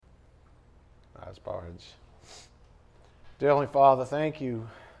Let's bow our heads. Dear Heavenly Father, thank you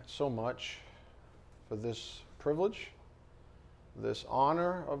so much for this privilege, this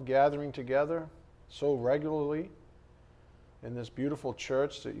honor of gathering together so regularly in this beautiful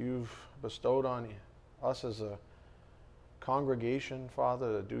church that you've bestowed on us as a congregation,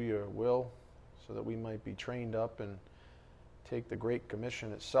 Father, to do your will so that we might be trained up and take the Great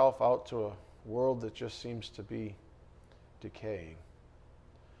Commission itself out to a world that just seems to be decaying.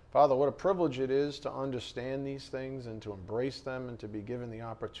 Father, what a privilege it is to understand these things and to embrace them and to be given the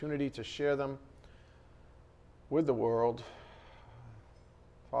opportunity to share them with the world.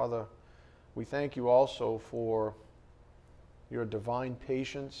 Father, we thank you also for your divine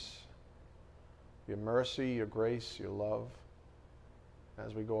patience, your mercy, your grace, your love,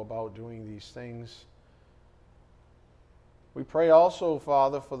 as we go about doing these things. We pray also,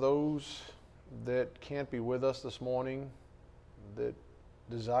 Father, for those that can't be with us this morning, that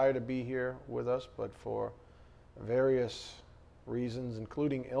desire to be here with us, but for various reasons,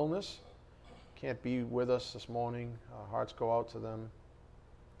 including illness, can't be with us this morning. Our hearts go out to them.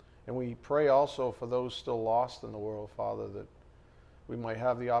 And we pray also for those still lost in the world, Father, that we might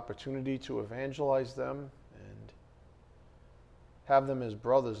have the opportunity to evangelize them and have them as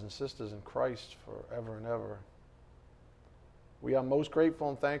brothers and sisters in Christ forever and ever. We are most grateful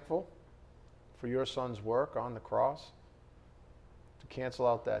and thankful for your Son's work on the cross to cancel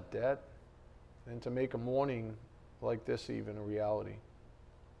out that debt and to make a morning like this even a reality.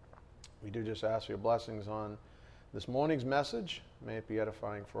 We do just ask for your blessings on this morning's message. May it be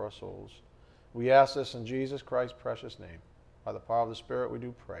edifying for our souls. We ask this in Jesus Christ's precious name. By the power of the Spirit we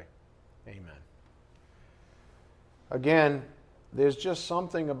do pray. Amen. Again, there's just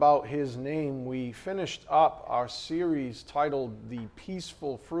something about his name. We finished up our series titled The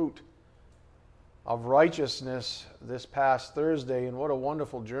Peaceful Fruit of Righteousness this past Thursday, and what a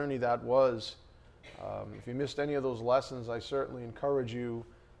wonderful journey that was. If you missed any of those lessons, I certainly encourage you,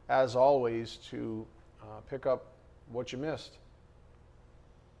 as always, to pick up what you missed.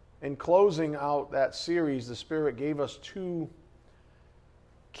 In closing out that series, the Spirit gave us two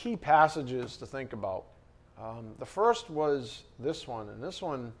key passages to think about. The first was this one, and this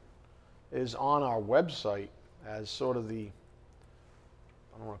one is on our website as sort of the,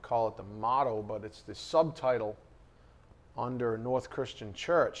 I don't want to call it the motto, but it's the subtitle under North Christian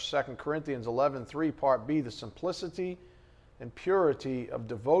Church. 2 Corinthians 11:3, Part B, the simplicity and purity of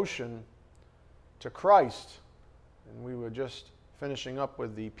devotion to Christ. And we were just finishing up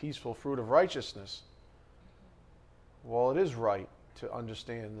with the peaceful fruit of righteousness. Well, it is right to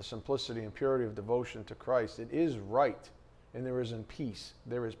understand the simplicity and purity of devotion to Christ. It is right, and there is peace.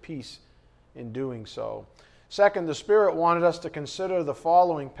 There is peace in doing so. Second, the Spirit wanted us to consider the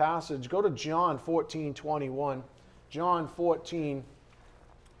following passage. Go to John 14:21. John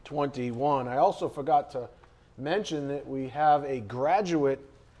 14:21. I also forgot to mention that we have a graduate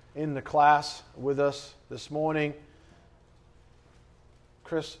in the class with us this morning.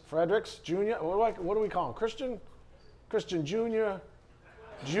 Chris Fredericks, Jr. What do we call him? Christian Jr.,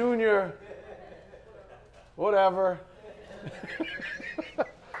 Junior, whatever.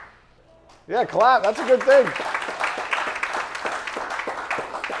 Yeah, clap. That's a good thing.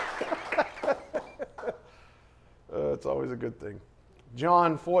 It's always a good thing.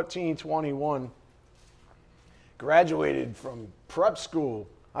 John 14:21. Graduated from prep school.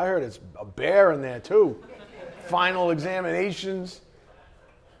 I heard it's a bear in there too. Final examinations.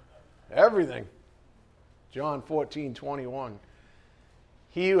 Everything. John 14:21.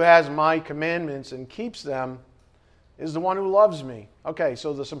 He who has my commandments and keeps them is the one who loves me. Okay,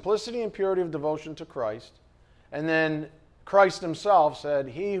 so the simplicity and purity of devotion to Christ. And then Christ himself said,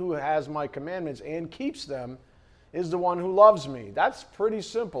 he who has my commandments and keeps them is the one who loves me. That's pretty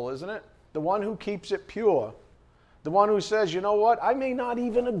simple, isn't it? The one who keeps it pure. The one who says, you know what, I may not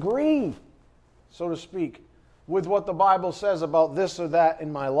even agree, so to speak, with what the Bible says about this or that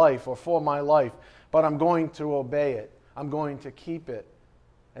in my life or for my life, but I'm going to obey it. I'm going to keep it.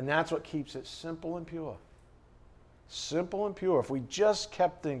 And that's what keeps it simple and pure. Simple and pure. If we just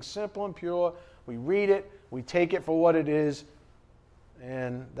kept things simple and pure, we read it, we take it for what it is,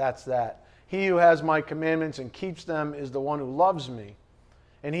 and that's that. He who has my commandments and keeps them is the one who loves me.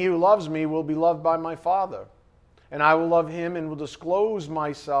 And he who loves me will be loved by my Father. And I will love him and will disclose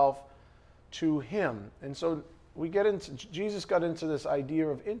myself to him. And so Jesus got into this idea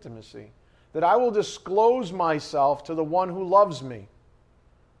of intimacy. That I will disclose myself to the one who loves me.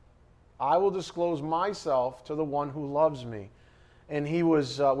 I will disclose myself to the one who loves me. And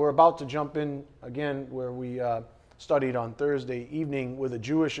we're about to jump in again where we studied on Thursday evening with a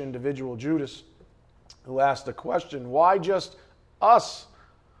Jewish individual, Judas, who asked the question, why just us,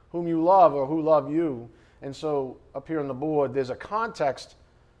 whom you love or who love you. And so up here on the board, there's a context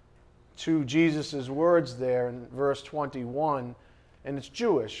to Jesus' words there in verse 21, and it's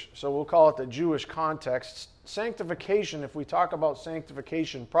Jewish. So we'll call it the Jewish context. Sanctification, if we talk about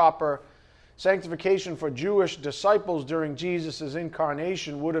sanctification proper, sanctification for Jewish disciples during Jesus'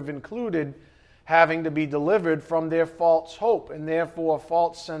 incarnation would have included having to be delivered from their false hope and therefore a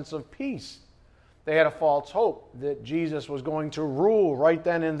false sense of peace. They had a false hope that Jesus was going to rule right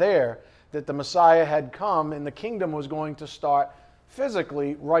then and there, that the Messiah had come and the kingdom was going to start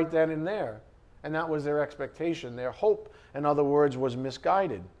physically right then and there. And that was their expectation. Their hope, in other words, was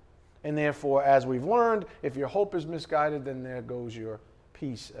misguided. And therefore, as we've learned, if your hope is misguided, then there goes your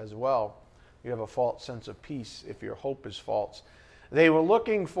peace as well. You have a false sense of peace if your hope is false. They were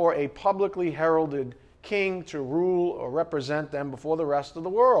looking for a publicly heralded king to rule or represent them before the rest of the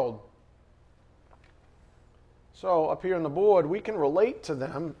world. So up here on the board, we can relate to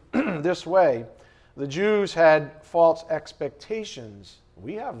them this way. The Jews had false expectations.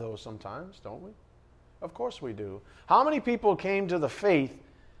 We have those sometimes, don't we? Of course we do. How many people came to the faith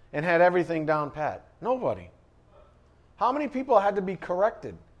and had everything down pat? Nobody. How many people had to be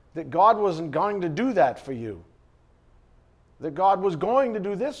corrected that God wasn't going to do that for you? That God was going to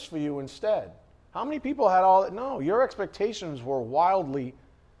do this for you instead? How many people had all that? No, your expectations were wildly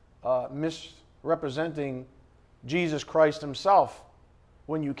misrepresenting Jesus Christ himself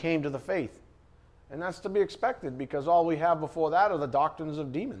when you came to the faith. And that's to be expected, because all we have before that are the doctrines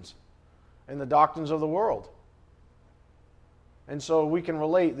of demons and the doctrines of the world. And so we can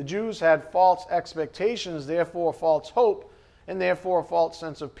relate. The Jews had false expectations, therefore false hope, and therefore a false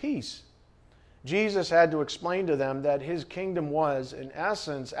sense of peace. Jesus had to explain to them that his kingdom was, in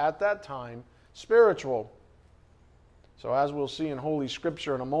essence, at that time, spiritual. So as we'll see in Holy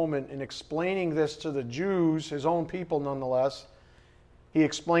Scripture in a moment, in explaining this to the Jews, his own people nonetheless, he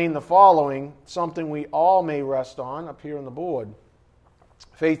explained the following, something we all may rest on up here on the board.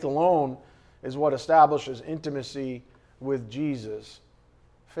 Faith alone is what establishes intimacy with Jesus.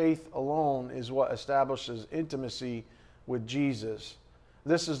 Faith alone is what establishes intimacy with Jesus.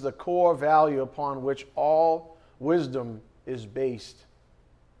 This is the core value upon which all wisdom is based.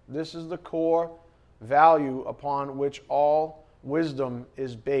 This is the core value upon which all wisdom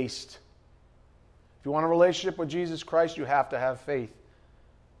is based. If you want a relationship with Jesus Christ, you have to have faith.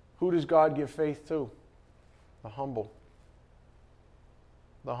 Who does God give faith to? The humble.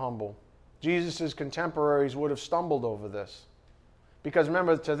 The humble. Jesus' contemporaries would have stumbled over this. Because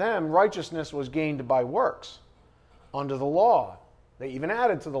remember, to them, righteousness was gained by works under the law. They even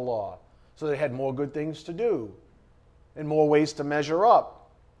added to the law. So they had more good things to do and more ways to measure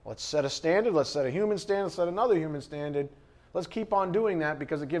up. Let's set a standard. Let's set a human standard. Let's set another human standard. Let's keep on doing that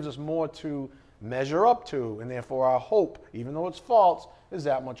because it gives us more to measure up to. And therefore our hope, even though it's false, is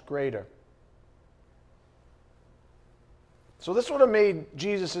that much greater. So this would have made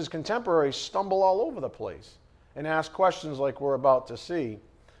Jesus' contemporaries stumble all over the place and ask questions like we're about to see.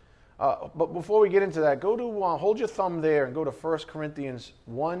 But before we get into that, go to hold your thumb there and go to 1 Corinthians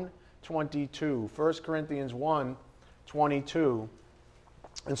 1:22. 1 Corinthians 1:22.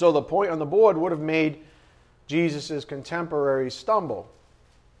 And so the point on the board would have made Jesus' contemporaries stumble,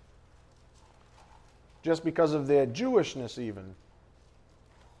 just because of their Jewishness even.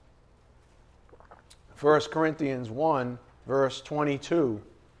 1 Corinthians 1, verse 22.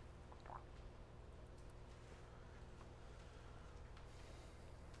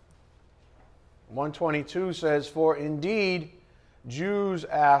 Verse 22 says, "For indeed Jews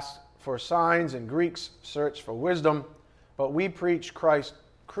ask for signs and Greeks search for wisdom, but we preach Christ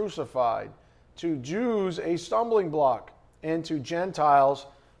crucified, to Jews a stumbling block, and to Gentiles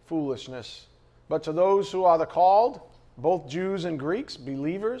foolishness. But to those who are the called, both Jews and Greeks,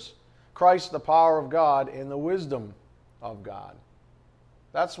 believers, Christ the power of God and the wisdom of God."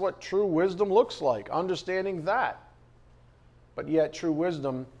 That's what true wisdom looks like, understanding that. But yet true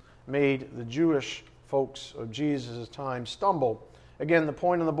wisdom made the Jewish folks of Jesus' time stumble. Again, the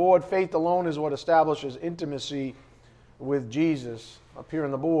point on the board, faith alone is what establishes intimacy with Jesus. Up here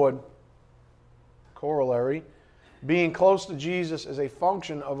on the board, corollary, being close to Jesus is a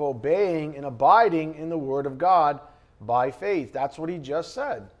function of obeying and abiding in the Word of God by faith. That's what he just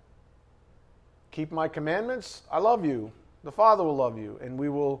said. Keep my commandments, I love you. The Father will love you, and we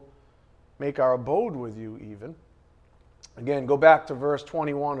will make our abode with you even. Again, go back to verse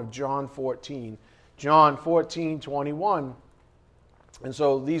 21 of John 14. John 14:21. And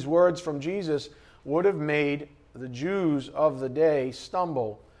so these words from Jesus would have made the Jews of the day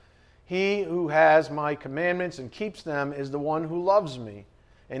stumble. "He who has my commandments and keeps them is the one who loves me,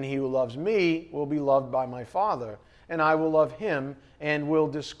 and he who loves me will be loved by my Father, and I will love him and will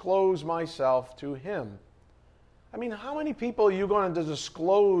disclose myself to him. I mean, how many people are you going to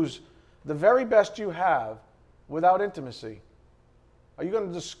disclose the very best you have without intimacy? Are you going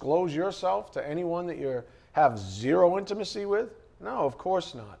to disclose yourself to anyone that you have zero intimacy with? No, of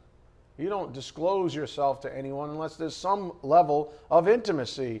course not. You don't disclose yourself to anyone unless there's some level of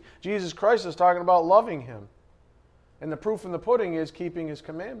intimacy. Jesus Christ is talking about loving him. And the proof in the pudding is keeping his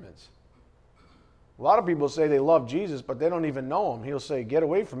commandments. A lot of people say they love Jesus, but they don't even know him. He'll say, "Get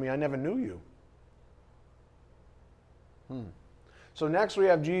away from me, I never knew you." So next we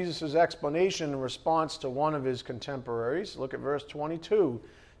have Jesus' explanation in response to one of his contemporaries. Look at verse 22.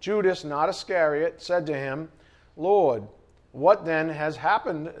 Judas, not Iscariot, said to him, "Lord, what then has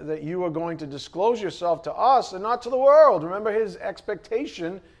happened that you are going to disclose yourself to us and not to the world?" Remember his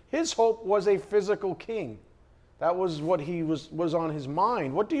expectation, his hope was a physical king. That was what he was on his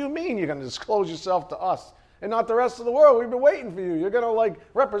mind. What do you mean you're going to disclose yourself to us and not the rest of the world? We've been waiting for you. You're going to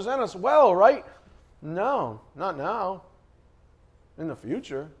represent us well, right? No, not now. In the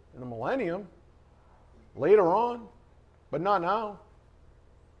future, in the millennium, later on, but not now.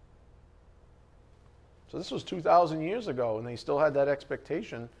 So this was 2,000 years ago, and they still had that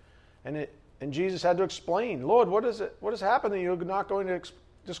expectation. And Jesus had to explain, "Lord, what has happened that you're not going to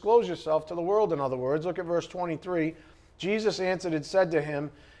disclose yourself to the world?" In other words, look at verse 23. Jesus answered and said to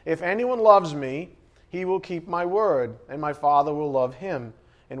him, "If anyone loves me, he will keep my word, and my Father will love him,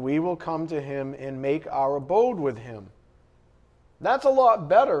 and we will come to him and make our abode with him." That's a lot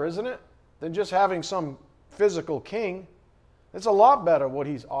better, isn't it, than just having some physical king. It's a lot better what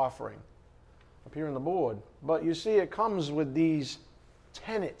he's offering up here on the board. But you see, it comes with these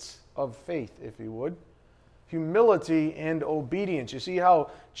tenets of faith, if you would. Humility and obedience. You see how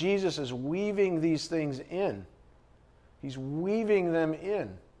Jesus is weaving these things in. He's weaving them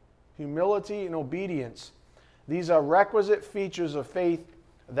in. Humility and obedience. These are requisite features of faith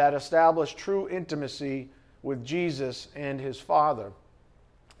that establish true intimacy with Jesus and his Father.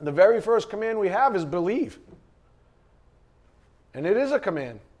 The very first command we have is believe. And it is a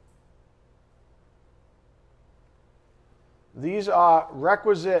command. These are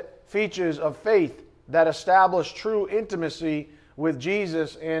requisite features of faith that establish true intimacy with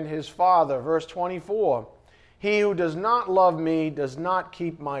Jesus and his Father. Verse 24, "He who does not love me does not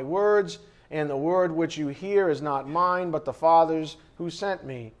keep my words, and the word which you hear is not mine, but the Father's who sent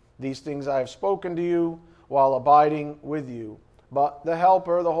me. These things I have spoken to you while abiding with you. But the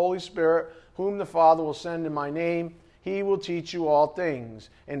Helper, the Holy Spirit, whom the Father will send in my name, he will teach you all things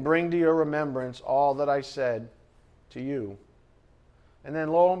and bring to your remembrance all that I said to you." And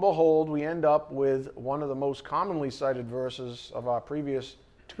then lo and behold, we end up with one of the most commonly cited verses of our previous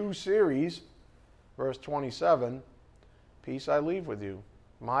two series, verse 27, "Peace I leave with you,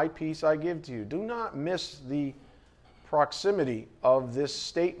 my peace I give to you." Do not miss the proximity of this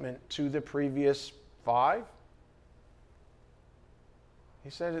statement to the previous 5.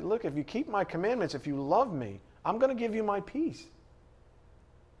 He said, "Look, if you keep my commandments, if you love me, I'm going to give you my peace."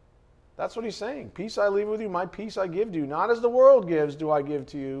 That's what he's saying. "Peace I leave with you, my peace I give to you. Not as the world gives do I give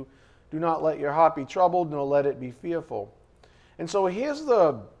to you. Do not let your heart be troubled, nor let it be fearful." And so here's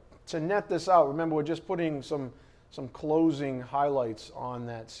to net this out. Remember, we're just putting some closing highlights on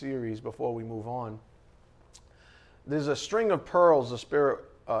that series before we move on. There's a string of pearls the Spirit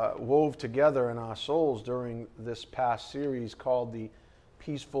wove together in our souls during this past series called the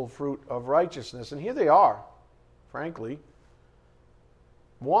peaceful fruit of righteousness. And here they are, frankly.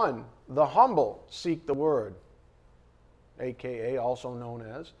 1, the humble seek the word, a.k.a. also known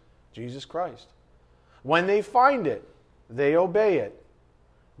as Jesus Christ. When they find it, they obey it.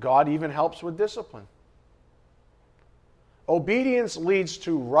 God even helps with discipline. Obedience leads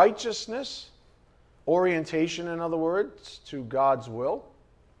to righteousness, orientation, in other words, to God's will.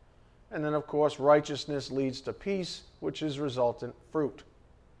 And then, of course, righteousness leads to peace, which is resultant fruit.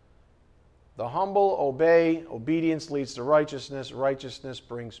 The humble obey, obedience leads to righteousness, righteousness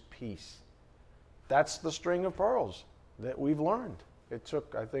brings peace. That's the string of pearls that we've learned. It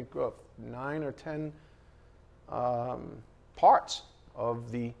took, I think, 9 or 10 parts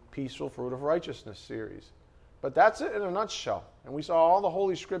of the Peaceful Fruit of Righteousness series. But that's it in a nutshell. And we saw all the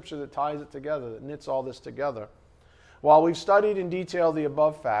Holy Scripture that ties it together, that knits all this together. While we've studied in detail the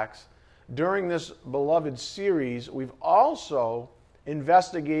above facts, during this beloved series, we've also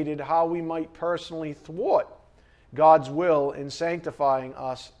investigated how we might personally thwart God's will in sanctifying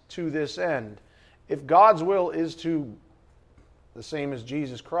us to this end. If God's will is to, the same as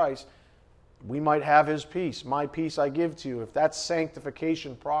Jesus Christ, we might have his peace. My peace I give to you. If that's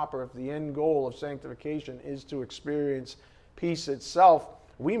sanctification proper, if the end goal of sanctification is to experience peace itself,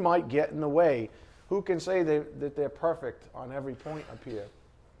 we might get in the way Who can say that they're perfect on every point up here?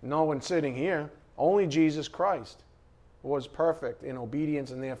 No one sitting here. Only Jesus Christ was perfect in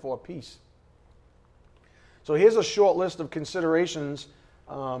obedience and therefore peace. So here's a short list of considerations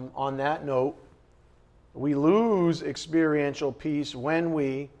on that note. We lose experiential peace when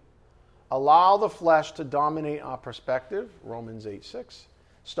we allow the flesh to dominate our perspective, Romans 8:6.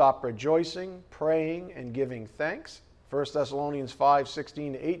 Stop rejoicing, praying, and giving thanks, 1 Thessalonians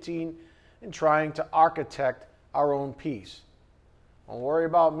 5:16-18, and trying to architect our own peace. Don't worry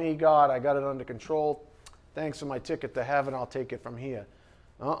about me, God. I got it under control. Thanks for my ticket to heaven. I'll take it from here.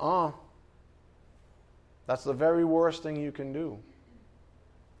 That's the very worst thing you can do,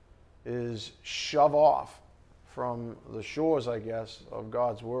 is shove off from the shores, I guess, of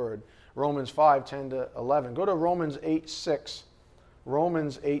God's Word. Romans 5:10-11. Go to Romans 8:6.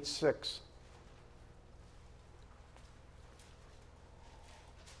 Romans 8:6.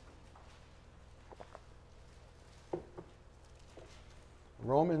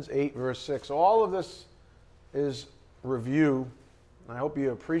 Romans 8, verse 6. All of this is review. I hope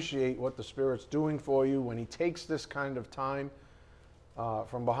you appreciate what the Spirit's doing for you when He takes this kind of time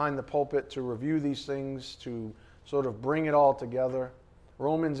from behind the pulpit to review these things, to sort of bring it all together.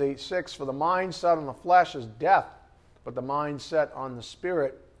 Romans 8:6, for the mind set on the flesh is death, but the mind set on the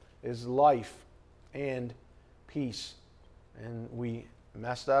Spirit is life and peace. And we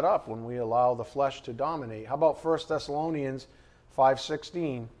mess that up when we allow the flesh to dominate. How about 1 Thessalonians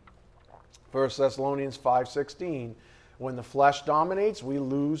 5:16? 1 Thessalonians 5:16. When the flesh dominates, we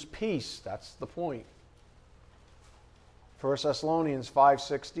lose peace. That's the point. 1 Thessalonians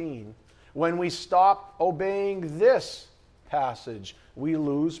 5:16. When we stop obeying this passage, we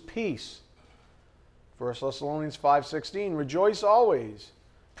lose peace. 1 Thessalonians 5:16. Rejoice always,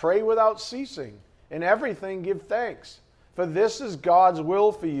 pray without ceasing, in everything give thanks, for this is God's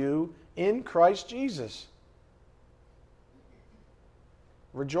will for you in Christ Jesus.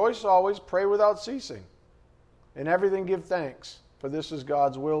 Rejoice always, pray without ceasing. In everything give thanks, for this is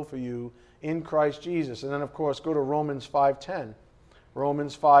God's will for you in Christ Jesus. And then, of course, go to Romans 5:10.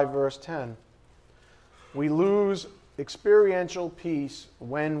 Romans 5, verse 10. We lose experiential peace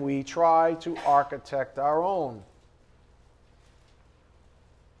when we try to architect our own.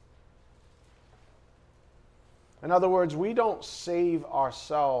 In other words, we don't save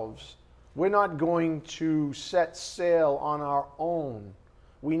ourselves. We're not going to set sail on our own.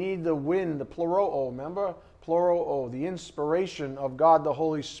 We need the wind, the pluroo, remember? Pluroo, the inspiration of God the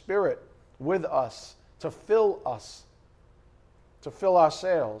Holy Spirit with us, to fill our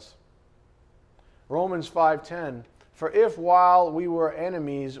sails. Romans 5:10, for if while we were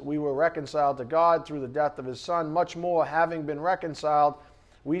enemies, we were reconciled to God through the death of His Son, much more, having been reconciled,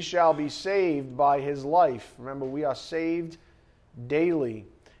 we shall be saved by His life. Remember, we are saved daily.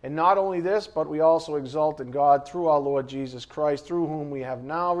 And not only this, but we also exult in God through our Lord Jesus Christ, through whom we have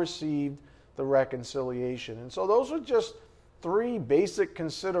now received the reconciliation. And so those are just three basic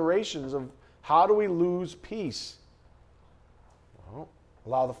considerations of how do we lose peace. Well,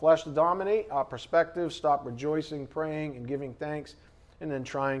 allow the flesh to dominate our perspective, stop rejoicing, praying, and giving thanks, and then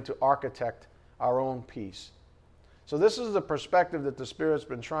trying to architect our own peace. So this is the perspective that the Spirit's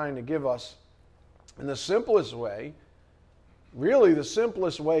been trying to give us. And the simplest way, really the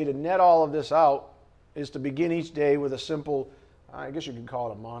simplest way to net all of this out is to begin each day with a simple, I guess you could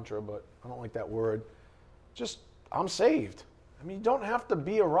call it a mantra, but I don't like that word. Just, I'm saved. I mean, you don't have to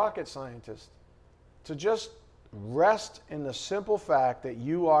be a rocket scientist to just rest in the simple fact that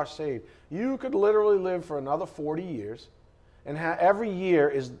you are saved. You could literally live for another 40 years, and every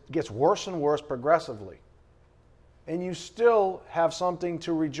year gets worse and worse progressively. And you still have something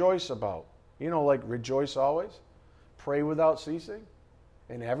to rejoice about. You know, like rejoice always, pray without ceasing,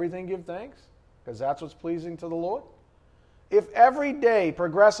 in everything give thanks, because that's what's pleasing to the Lord. If every day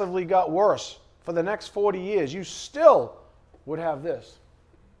progressively got worse for the next 40 years, you still would have this.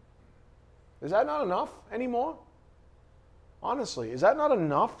 Is that not enough anymore? Honestly, is that not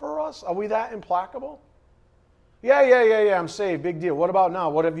enough for us? Are we that implacable? Yeah, I'm saved, big deal. What about now?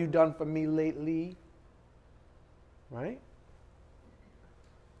 What have you done for me lately? Right?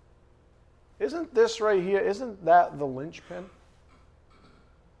 Isn't this right here, isn't that the linchpin?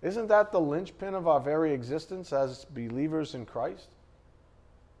 Isn't that the linchpin of our very existence as believers in Christ?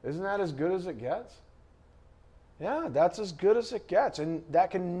 Isn't that as good as it gets? Yeah, that's as good as it gets. And that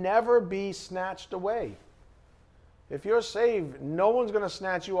can never be snatched away. If you're saved, no one's going to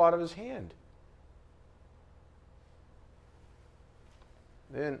snatch you out of His hand.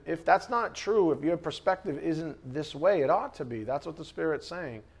 And if that's not true, if your perspective isn't this way, it ought to be. That's what the Spirit's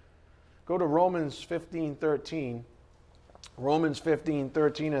saying. Go to Romans 15:13. Romans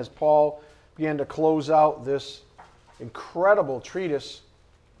 15:13, as Paul began to close out this incredible treatise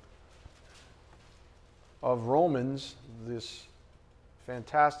of Romans, this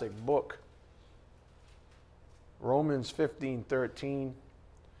fantastic book, Romans 15:13.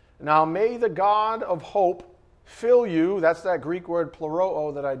 Now may the God of hope fill you, that's that Greek word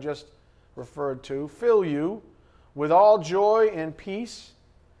pleroo that I just referred to, fill you with all joy and peace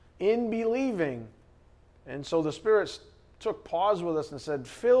in believing. And so the Spirit took pause with us and said,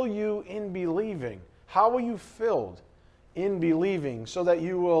 fill you in believing. How are you filled? In believing, so that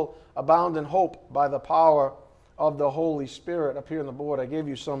you will abound in hope by the power of the Holy Spirit. Up here on the board, I gave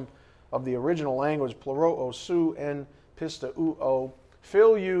you some of the original language, pleroo, su, and pisteuo.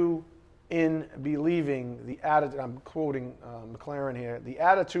 Fill you in believing. I'm quoting McLaren here. The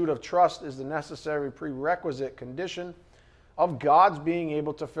attitude of trust is the necessary prerequisite condition of God's being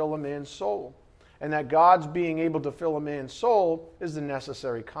able to fill a man's soul. And that God's being able to fill a man's soul is the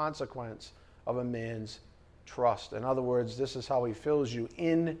necessary consequence of a man's trust. In other words, this is how he fills you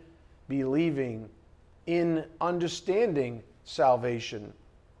in believing, in understanding salvation,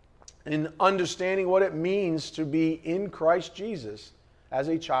 in understanding what it means to be in Christ Jesus as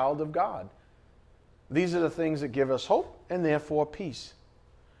a child of God. These are the things that give us hope and therefore peace.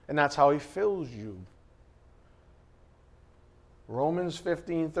 And that's how he fills you. Romans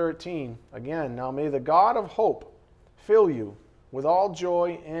 15:13, again, now may the God of hope fill you with all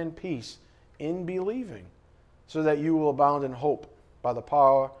joy and peace in believing, so that you will abound in hope by the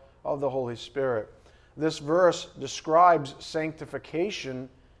power of the Holy Spirit. This verse describes sanctification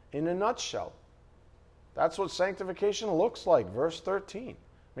in a nutshell. That's what sanctification looks like. Verse 13,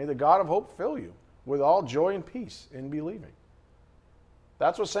 may the God of hope fill you with all joy and peace in believing.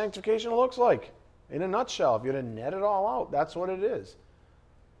 That's what sanctification looks like in a nutshell. If you're to net it all out, that's what it is.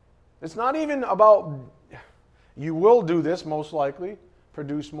 It's not even about, you will do this most likely,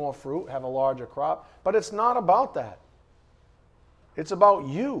 produce more fruit, have a larger crop, but it's not about that. It's about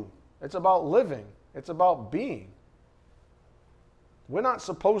you. It's about living. It's about being. We're not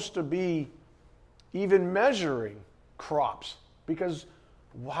supposed to be even measuring crops, because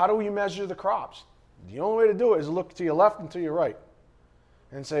how do we measure the crops? The only way to do it is look to your left and to your right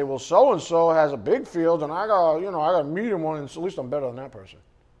and say, well, so-and-so has a big field and I got a medium one, and at least I'm better than that person.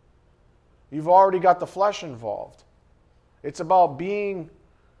 You've already got the flesh involved. It's about being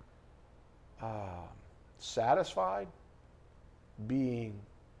satisfied, being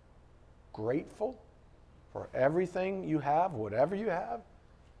grateful for everything you have, whatever you have.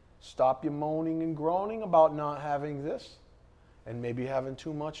 Stop your moaning and groaning about not having this and maybe having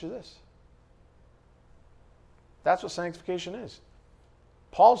too much of this. That's what sanctification is.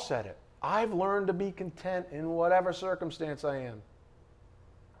 Paul said it. I've learned to be content in whatever circumstance I am.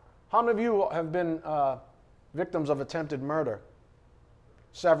 How many of you have been victims of attempted murder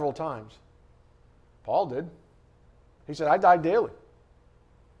several times? Paul did. He said, I die daily.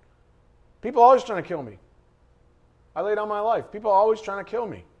 People are always trying to kill me. I lay down my life. People are always trying to kill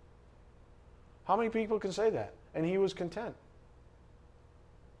me. How many people can say that? And he was content.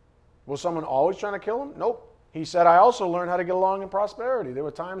 Was someone always trying to kill him? Nope. He said, I also learned how to get along in prosperity. There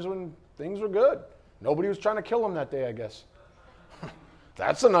were times when things were good. Nobody was trying to kill him that day, I guess.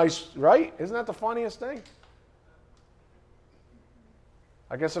 That's a nice, right? Isn't that the funniest thing?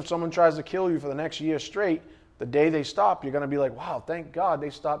 I guess if someone tries to kill you for the next year straight, the day they stop, you're going to be like, wow, thank God they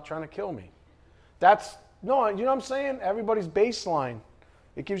stopped trying to kill me. You know what I'm saying? Everybody's baseline.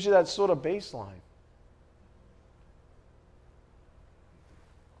 It gives you that sort of baseline.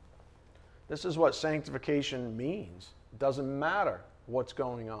 This is what sanctification means. It doesn't matter what's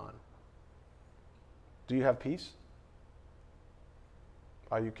going on. Do you have peace?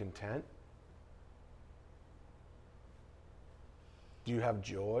 Are you content? Do you have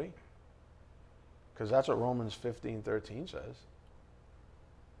joy? Because that's what Romans 15:13 says.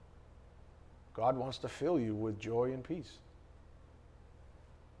 God wants to fill you with joy and peace.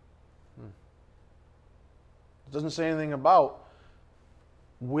 It doesn't say anything about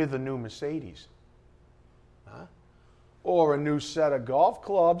with a new Mercedes. Huh? Or a new set of golf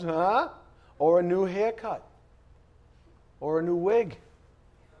clubs, huh? Or a new haircut. Or a new wig.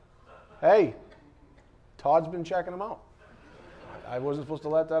 Hey, Todd's been checking them out. I wasn't supposed to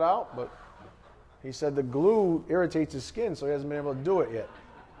let that out, but he said the glue irritates his skin, so he hasn't been able to do it yet.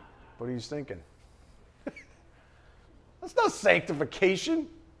 But he's thinking. That's not sanctification.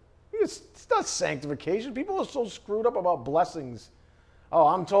 It's not sanctification. People are so screwed up about blessings. Oh,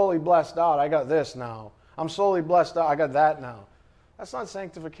 I'm totally blessed out. I got this now. I'm solely blessed out. I got that now. That's not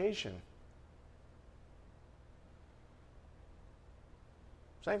sanctification.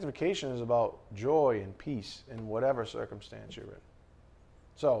 Sanctification is about joy and peace in whatever circumstance you're in.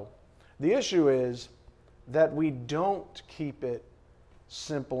 So, The issue is that we don't keep it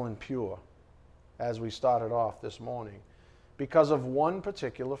simple and pure, as we started off this morning, because of one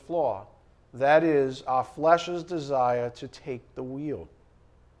particular flaw. That is our flesh's desire to take the wheel.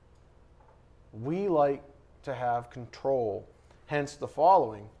 We like to have control. Hence the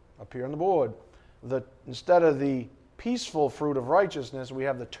following, up here on the board. Instead of the peaceful fruit of righteousness, we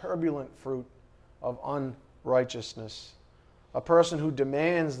have the turbulent fruit of unrighteousness. A person who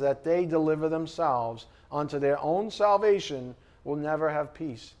demands that they deliver themselves unto their own salvation will never have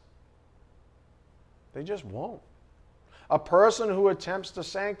peace. They just won't. A person who attempts to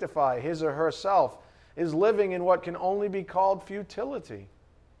sanctify his or herself is living in what can only be called futility.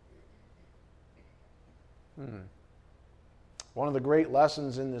 One of the great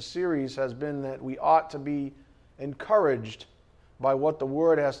lessons in this series has been that we ought to be encouraged by what the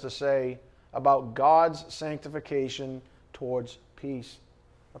Word has to say about God's sanctification towards peace.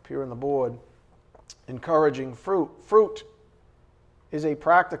 Up here on the board, encouraging fruit. Fruit is a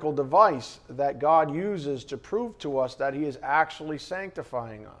practical device that God uses to prove to us that He is actually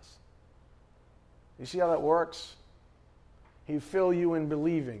sanctifying us. You see how that works? He fill you in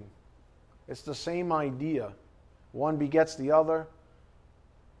believing. It's the same idea. One begets the other,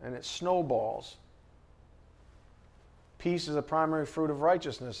 and it snowballs. Peace is a primary fruit of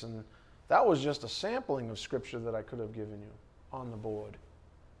righteousness, and that was just a sampling of Scripture that I could have given you on the board.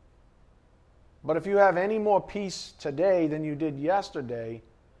 But if you have any more peace today than you did yesterday,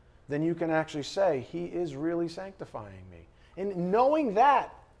 then you can actually say, He is really sanctifying me. And knowing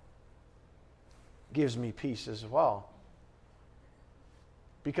that gives me peace as well.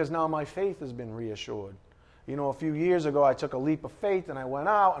 Because now my faith has been reassured. You know, a few years ago, I took a leap of faith and I went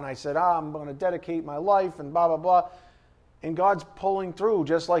out and I said, I'm going to dedicate my life and blah, blah, blah. And God's pulling through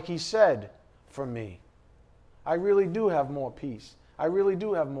just like He said for me. I really do have more peace. I really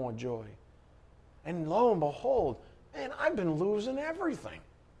do have more joy. And lo and behold, man, I've been losing everything.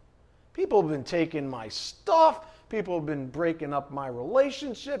 People have been taking my stuff. People have been breaking up my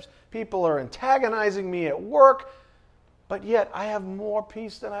relationships. People are antagonizing me at work. But yet, I have more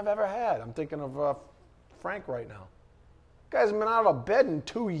peace than I've ever had. I'm thinking of Frank right now. The guy's been out of bed in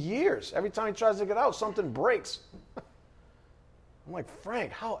 2 years. Every time he tries to get out, something breaks. I'm like,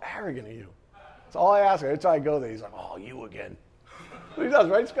 Frank, how arrogant are you? That's all I ask him. Every time I go there, he's like, oh, you again. He does,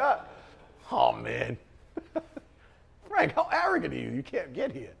 right, Scott? Oh, man. Frank, how arrogant are you? You can't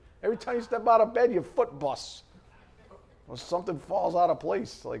get here. Every time you step out of bed, your foot busts. Or something falls out of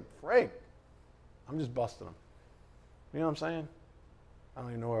place. Like, Frank, I'm just busting him. You know what I'm saying? I don't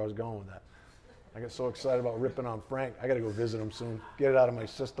even know where I was going with that. I get so excited about ripping on Frank. I got to go visit him soon. Get it out of my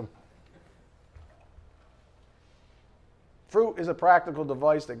system. Fruit is a practical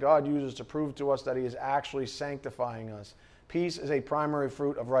device that God uses to prove to us that He is actually sanctifying us. Peace is a primary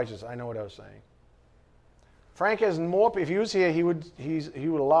fruit of righteousness. I know what I was saying. Frank has more. If he was here, he would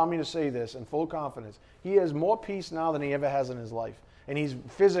allow me to say this in full confidence. He has more peace now than he ever has in his life, and he's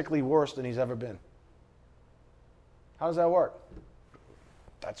physically worse than he's ever been. How does that work?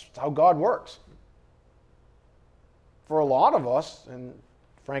 That's how God works. For a lot of us, and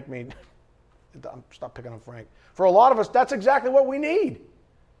Frank made, stop picking on Frank. For a lot of us, that's exactly what we need.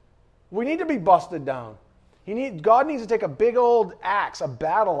 We need to be busted down. God needs to take a big old axe, a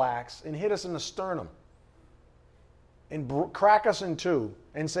battle axe, and hit us in the sternum. And crack us in two.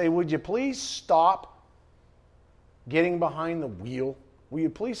 And say, would you please stop getting behind the wheel? Will you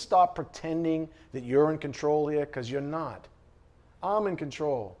please stop pretending that you're in control here? Because you're not. I'm in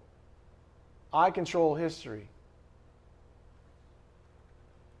control. I control history.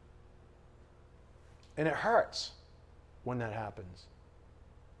 And it hurts when that happens.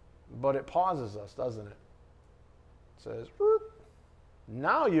 But it pauses us, doesn't it? It says,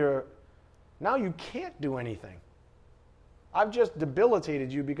 now you can't do anything. I've just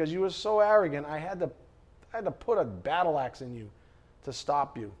debilitated you because you were so arrogant. I had to put a battle axe in you to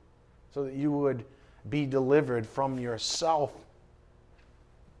stop you so that you would be delivered from yourself,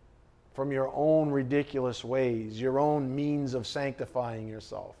 from your own ridiculous ways, your own means of sanctifying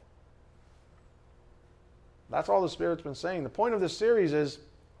yourself. That's all the Spirit's been saying. The point of this series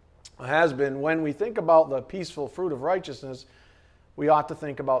has been, when we think about the peaceful fruit of righteousness, we ought to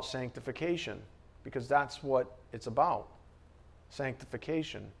think about sanctification, because that's what it's about.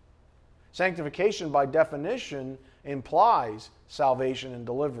 Sanctification. Sanctification, by definition, implies salvation and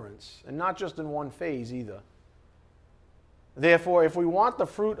deliverance, and not just in one phase either. Therefore, if we want the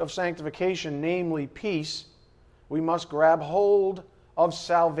fruit of sanctification, namely peace, we must grab hold of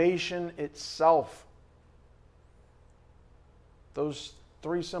salvation itself. Those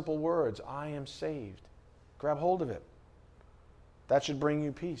 3 simple words, I am saved. Grab hold of it. That should bring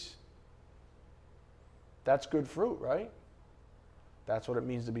you peace. That's good fruit, right? That's what it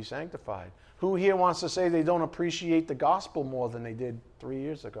means to be sanctified. Who here wants to say they don't appreciate the gospel more than they did 3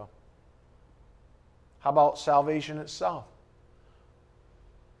 years ago? How about salvation itself?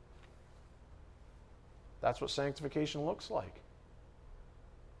 That's what sanctification looks like.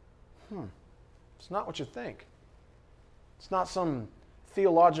 It's not what you think. It's not some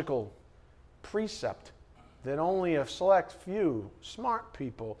theological precept that only a select few smart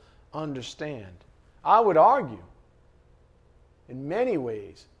people understand. I would argue, in many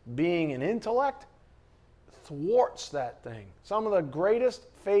ways, being an intellect thwarts that thing. Some of the greatest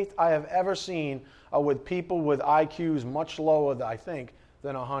faith I have ever seen are with people with IQs much lower, I think,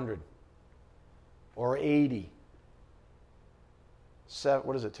 than 100 or 80.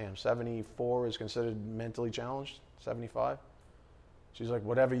 What is it, Tam? 74 is considered mentally challenged? 75? She's like,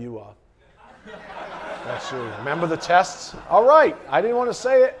 whatever you are. That's true. Remember the tests? All right. I didn't want to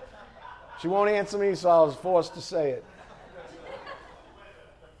say it. She won't answer me, so I was forced to say it.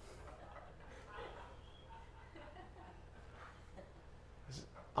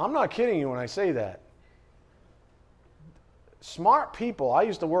 I'm not kidding you when I say that. Smart people, I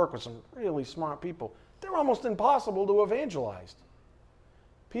used to work with some really smart people. They're almost impossible to evangelize.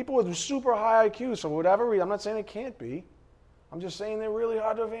 People with super high IQs, for whatever reason, I'm not saying it can't be. I'm just saying they're really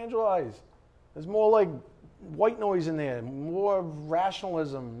hard to evangelize. There's more like white noise in there, more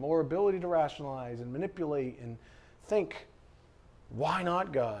rationalism, more ability to rationalize and manipulate and think. Why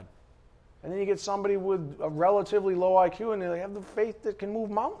not God? And then you get somebody with a relatively low IQ and they have the faith that can move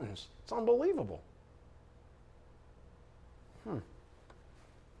mountains. It's unbelievable.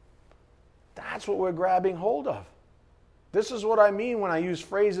 That's what we're grabbing hold of. This is what I mean when I use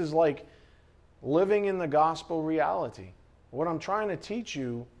phrases like living in the gospel reality. What I'm trying to teach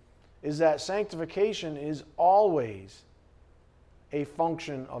you is that sanctification is always a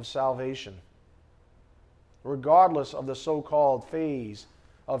function of salvation, regardless of the so-called phase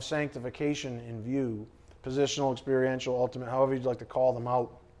of sanctification in view, positional, experiential, ultimate, however you'd like to call them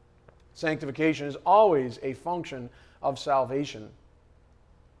out. Sanctification is always a function of salvation.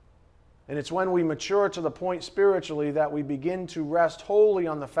 And it's when we mature to the point spiritually that we begin to rest wholly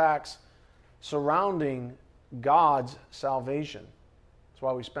on the facts surrounding God's salvation. That's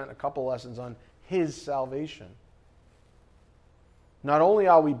why we spent a couple lessons on His salvation. Not only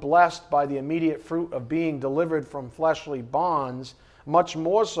are we blessed by the immediate fruit of being delivered from fleshly bonds, much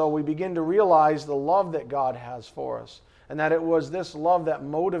more so we begin to realize the love that God has for us, and that it was this love that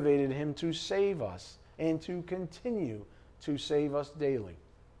motivated Him to save us and to continue to save us daily.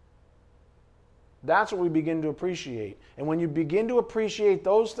 That's what we begin to appreciate. And when you begin to appreciate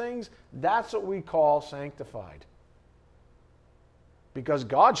those things, that's what we call sanctified. Because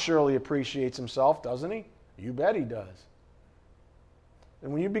God surely appreciates Himself, doesn't He? You bet He does.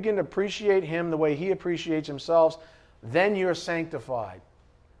 And when you begin to appreciate Him the way He appreciates Himself, then you're sanctified.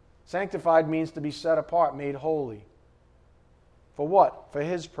 Sanctified means to be set apart, made holy. For what? For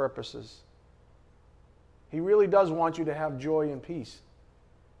His purposes. He really does want you to have joy and peace.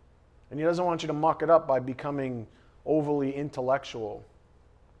 And He doesn't want you to muck it up by becoming overly intellectual,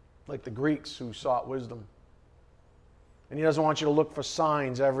 like the Greeks who sought wisdom. And He doesn't want you to look for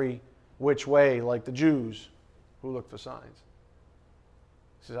signs every which way, like the Jews who looked for signs.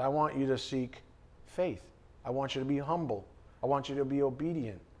 He says, I want you to seek faith. I want you to be humble. I want you to be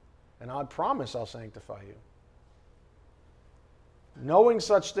obedient. And I promise I'll sanctify you. Knowing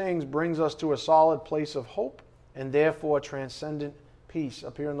such things brings us to a solid place of hope and therefore transcendent peace.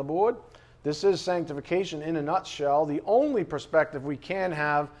 Up here on the board, this is sanctification in a nutshell. The only perspective we can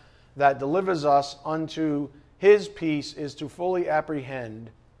have that delivers us unto His peace is to fully apprehend,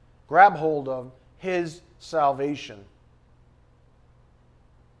 grab hold of His salvation.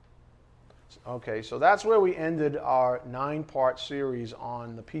 Okay, so that's where we ended our 9-part series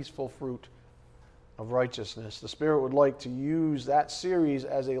on the peaceful fruit of righteousness. The Spirit would like to use that series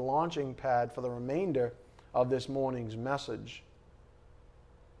as a launching pad for the remainder of this morning's message.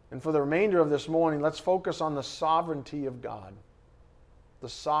 And for the remainder of this morning, let's focus on the sovereignty of God. The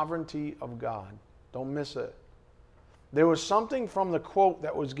sovereignty of God. Don't miss it. There was something from the quote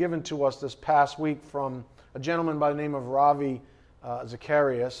that was given to us this past week from a gentleman by the name of Ravi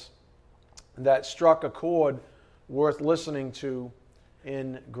Zacharias that struck a chord worth listening to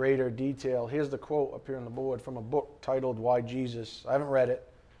in greater detail. Here's the quote up here on the board from a book titled Why Jesus. I haven't read it,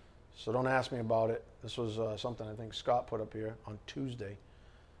 so don't ask me about it. This was something I think Scott put up here on Tuesday.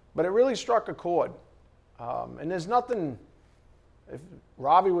 But it really struck a chord. And there's nothing, if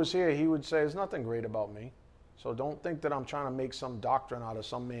Ravi was here, he would say, there's nothing great about me. So don't think that I'm trying to make some doctrine out of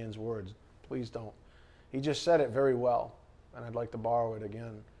some man's words. Please don't. He just said it very well, and I'd like to borrow it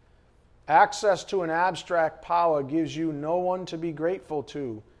again. Access to an abstract power gives you no one to be grateful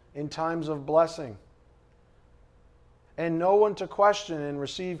to in times of blessing, and no one to question and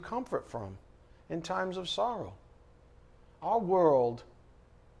receive comfort from in times of sorrow. Our world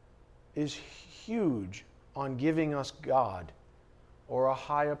is huge on giving us God or a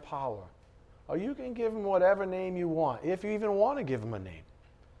higher power. Or you can give him whatever name you want, if you even want to give him a name.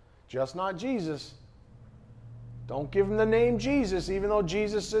 Just not Jesus. Don't give him the name Jesus, even though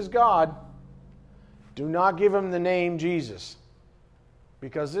Jesus is God. Do not give him the name Jesus,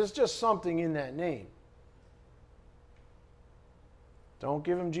 because there's just something in that name. Don't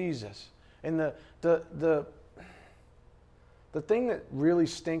give him Jesus. And the thing that really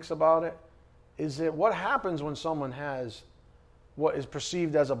stinks about it is that what happens when someone has what is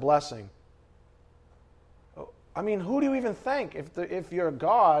perceived as a blessing? I mean, who do you even thank if your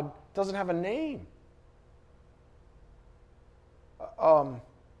God doesn't have a name?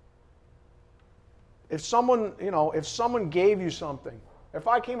 If someone gave you something, if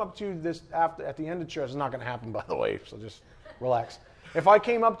I came up to you at the end of church, it's not going to happen, by the way, so just relax. If I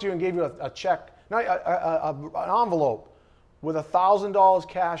came up to you and gave you a check, an envelope with $1,000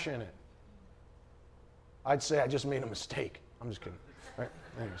 cash in it, I'd say I just made a mistake. I'm just kidding. Right?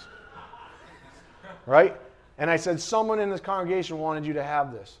 Anyways. Right? And I said, someone in this congregation wanted you to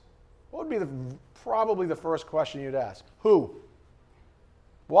have this. What would be probably the first question you'd ask? Who?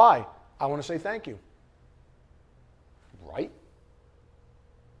 Why? I want to say thank you. Right?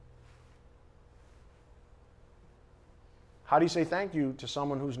 How do you say thank you to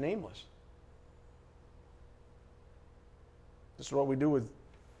someone who's nameless? This is what we do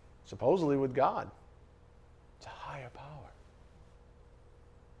supposedly with God. It's a higher power.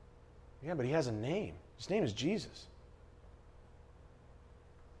 Yeah, but he has a name. His name is Jesus.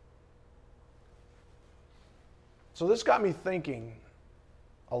 So this got me thinking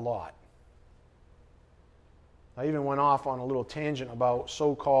a lot. I even went off on a little tangent about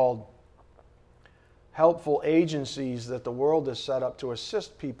so-called helpful agencies that the world has set up to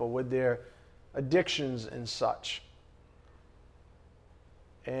assist people with their addictions and such.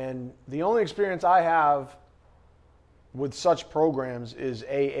 And the only experience I have with such programs is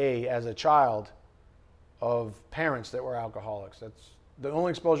AA as a child of parents that were alcoholics. That's the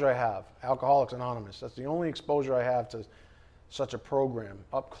only exposure I have. Alcoholics Anonymous. That's the only exposure I have to such a program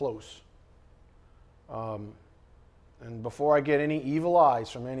up close. And before I get any evil eyes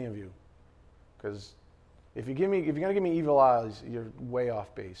from any of you, because if you're going to give me evil eyes, you're way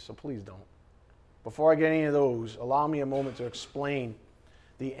off base. So please don't. Before I get any of those, allow me a moment to explain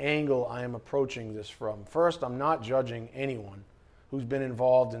the angle I am approaching this from. First, I'm not judging anyone who's been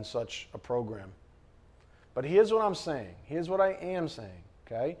involved in such a program. But here's what I'm saying. Here's what I am saying,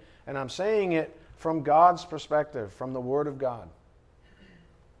 okay? And I'm saying it from God's perspective, from the Word of God.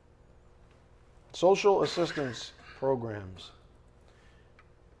 Social assistance programs.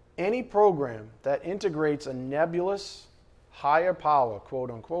 Any program that integrates a nebulous higher power, quote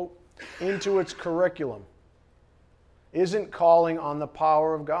unquote, into its curriculum isn't calling on the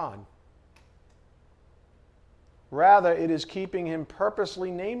power of God. Rather, it is keeping him purposely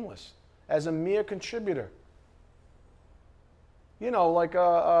nameless as a mere contributor. You know, like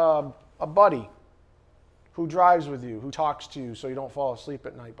a buddy who drives with you, who talks to you so you don't fall asleep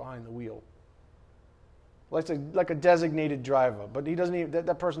at night behind the wheel. Like a designated driver, but he doesn't even,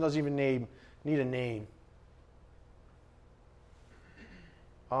 that person doesn't even need a name.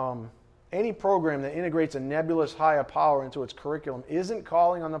 Any program that integrates a nebulous higher power into its curriculum isn't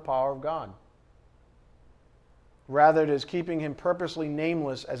calling on the power of God. Rather, it is keeping him purposely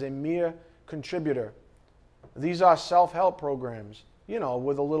nameless as a mere contributor. These are self-help programs,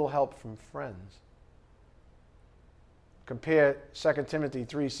 with a little help from friends. Compare 2 Timothy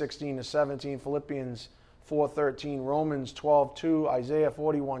 3:16-17, Philippians 4:13, Romans 12:2, Isaiah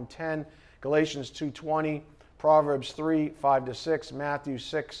 41:10, Galatians 2:20, Proverbs 3:5-6, Matthew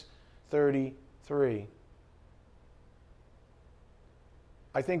 6:33.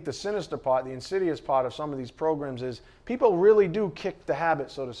 I think the sinister part, the insidious part of some of these programs is people really do kick the habit,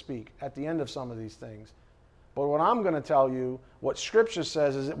 so to speak, at the end of some of these things. But what I'm going to tell you, what Scripture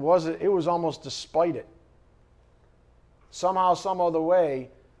says is it was almost despite it. Somehow, some other way,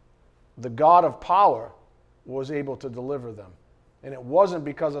 the God of power was able to deliver them. And it wasn't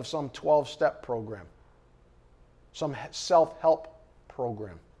because of some 12-step program, some self-help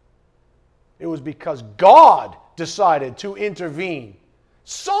program. It was because God decided to intervene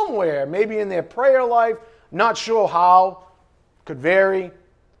somewhere, maybe in their prayer life, not sure how, could vary,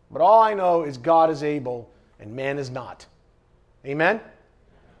 but all I know is God is able and man is not. Amen?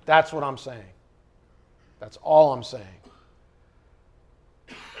 That's what I'm saying. That's all I'm saying.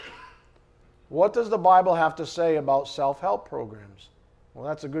 What does the Bible have to say about self-help programs? Well,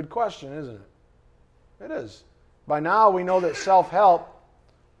 that's a good question, isn't it? It is. By now, we know that self-help,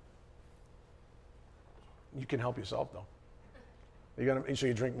 you can help yourself, though. You gonna make sure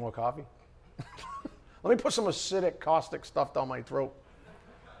you drink more coffee? Let me put some acidic, caustic stuff down my throat.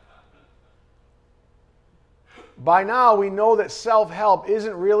 By now, we know that self-help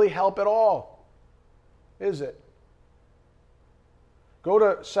isn't really help at all, is it? Go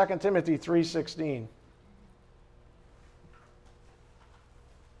to 2 Timothy 3:16.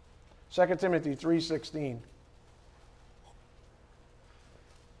 2 Timothy 3:16.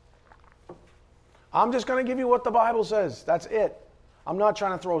 I'm just going to give you what the Bible says. That's it. I'm not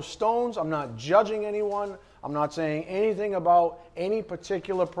trying to throw stones. I'm not judging anyone. I'm not saying anything about any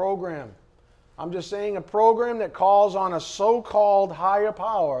particular program. I'm just saying a program that calls on a so-called higher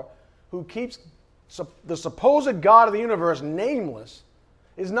power who keeps the supposed God of the universe nameless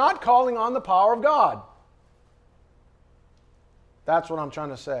is not calling on the power of God. That's what I'm trying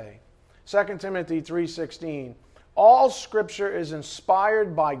to say. 2 Timothy 3:16. All Scripture is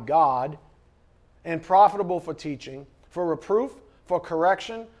inspired by God and profitable for teaching, for reproof, for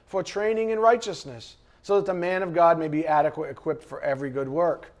correction, for training in righteousness, so that the man of God may be adequate, equipped for every good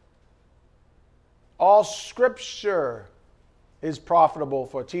work. All Scripture is profitable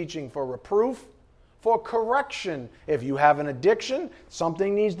for teaching, for reproof, for correction. If you have an addiction,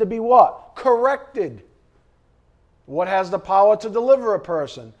 something needs to be what? Corrected. What has the power to deliver a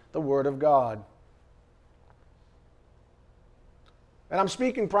person? The Word of God. And I'm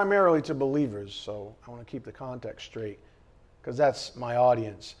speaking primarily to believers, so I want to keep the context straight, because that's my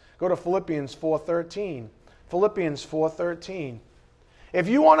audience. Go to Philippians 4:13. Philippians 4:13. If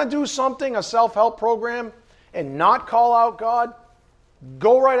you want to do something, a self-help program, and not call out God,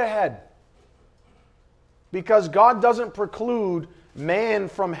 go right ahead. Because God doesn't preclude man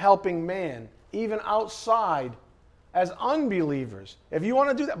from helping man, even outside as unbelievers. If you want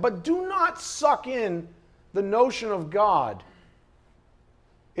to do that, but do not suck in the notion of God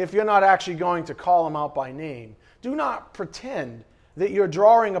if you're not actually going to call him out by name. Do not pretend that you're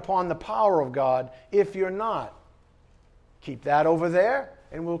drawing upon the power of God if you're not. Keep that over there,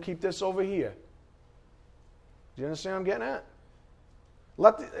 and we'll keep this over here. Do you understand what I'm getting at?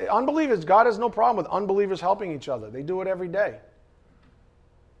 Unbelievers, God has no problem with unbelievers helping each other. They do it every day.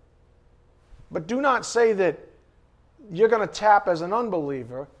 But do not say that you're going to tap as an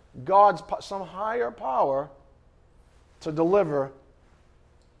unbeliever God's some higher power to deliver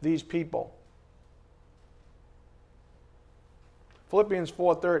these people. Philippians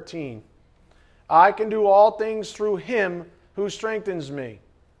 4:13. I can do all things through him who strengthens me.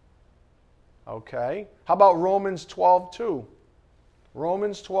 Okay. How about Romans 12:2?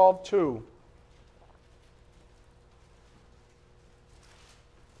 Romans 12:2.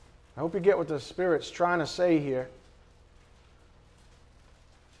 I hope you get what the Spirit's trying to say here.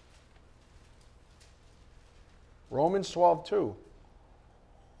 Romans 12:2.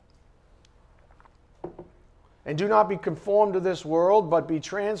 And do not be conformed to this world, but be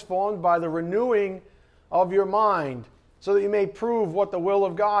transformed by the renewing of your mind, so that you may prove what the will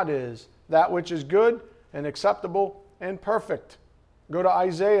of God is, that which is good and acceptable and perfect. Go to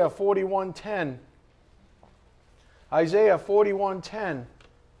Isaiah 41:10. Isaiah 41:10.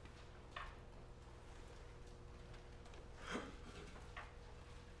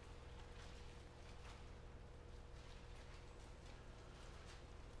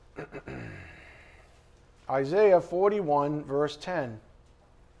 Isaiah 41, verse 10.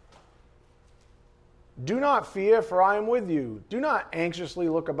 Do not fear, for I am with you. Do not anxiously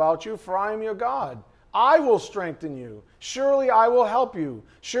look about you, for I am your God. I will strengthen you. Surely I will help you.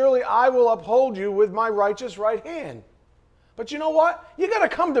 Surely I will uphold you with my righteous right hand. But you know what? You got to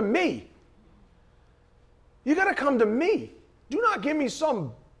come to me. You got to come to me. Do not give me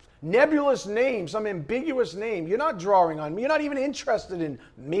some nebulous name, some ambiguous name. You're not drawing on me. You're not even interested in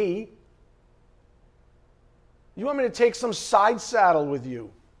me. You want me to take some side saddle with you?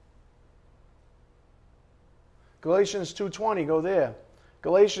 Galatians 2:20, go there.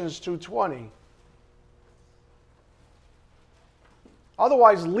 Galatians 2:20.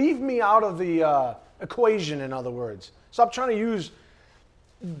 Otherwise, leave me out of the equation, in other words. Stop trying to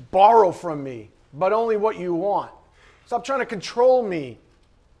borrow from me, but only what you want. Stop trying to control me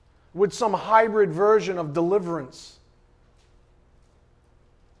with some hybrid version of deliverance.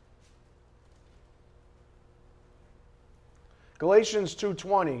 Galatians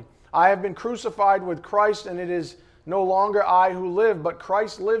 2:20, I have been crucified with Christ, and it is no longer I who live, but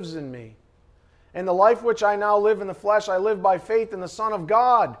Christ lives in me. And the life which I now live in the flesh, I live by faith in the Son of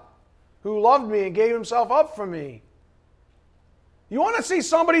God, who loved me and gave himself up for me. You want to see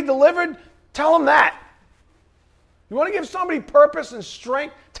somebody delivered? Tell them that. You want to give somebody purpose and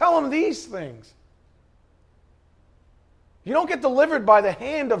strength? Tell them these things. You don't get delivered by the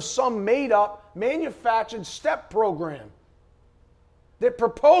hand of some made-up, manufactured step program that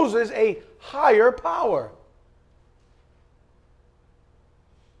proposes a higher power.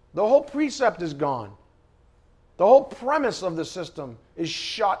 The whole precept is gone. The whole premise of the system is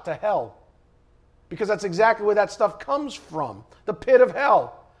shot to hell. Because that's exactly where that stuff comes from. The pit of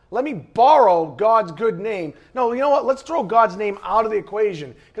hell. Let me borrow God's good name. No, you know what? Let's throw God's name out of the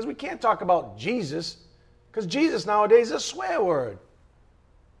equation. Because we can't talk about Jesus. Because Jesus nowadays is a swear word.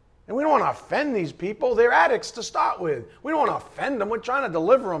 And we don't want to offend these people. They're addicts to start with. We don't want to offend them. We're trying to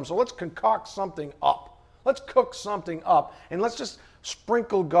deliver them. So let's concoct something up. Let's cook something up. And let's just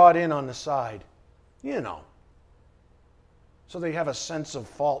sprinkle God in on the side. You know. So they have a sense of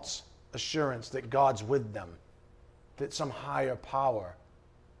false assurance that God's with them. That some higher power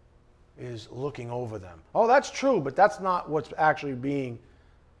is looking over them. Oh, that's true, but that's not what's actually being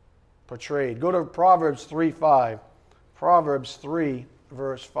portrayed. Go to Proverbs 3:5. Proverbs 3,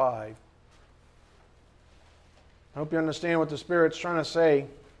 verse 5. I hope you understand what the Spirit's trying to say.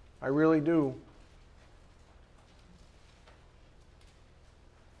 I really do.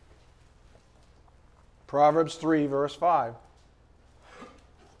 Proverbs 3, verse 5.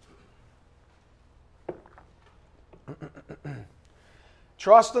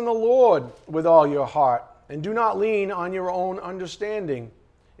 Trust in the Lord with all your heart, and do not lean on your own understanding.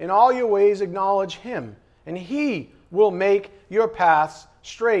 In all your ways acknowledge Him, and He will make your paths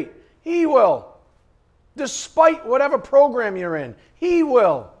straight. He will. Despite whatever program you're in, He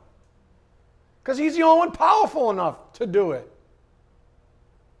will. Because He's the only one powerful enough to do it.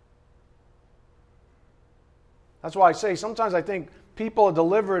 That's why I say sometimes I think people are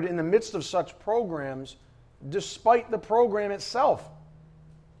delivered in the midst of such programs despite the program itself.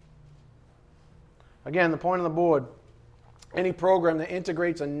 Again, the point on the board, any program that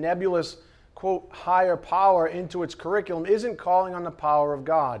integrates a nebulous, quote, higher power into its curriculum isn't calling on the power of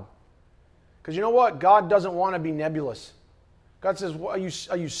God. Because you know what? God doesn't want to be nebulous. God says, are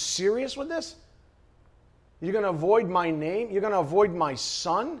you serious with this? You're going to avoid my name? You're going to avoid my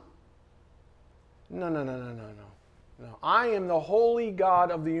Son? No. I am the holy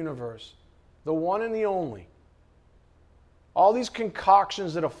God of the universe, the one and the only. All these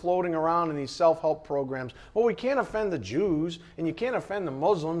concoctions that are floating around in these self-help programs. Well, we can't offend the Jews, and you can't offend the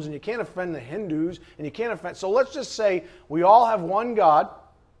Muslims, and you can't offend the Hindus, and you can't offend... So let's just say we all have one God,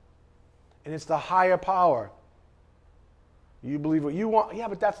 and it's the higher power. You believe what you want. Yeah,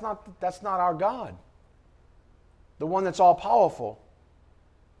 but that's not our God. The one that's all-powerful.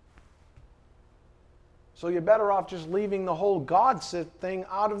 So you're better off just leaving the whole God thing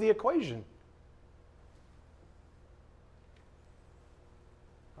out of the equation.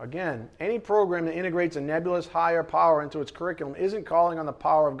 Again, any program that integrates a nebulous higher power into its curriculum isn't calling on the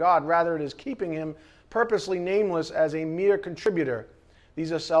power of God. Rather, it is keeping Him purposely nameless as a mere contributor.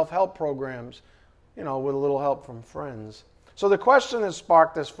 These are self-help programs, with a little help from friends. So the question that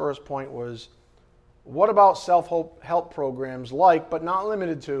sparked this first point was, what about self-help programs like, but not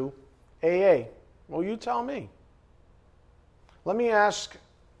limited to, AA? Well, you tell me. Let me ask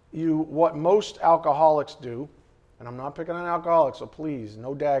you what most alcoholics do. And I'm not picking on alcoholics, so please,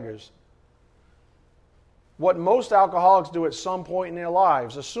 no daggers. What most alcoholics do at some point in their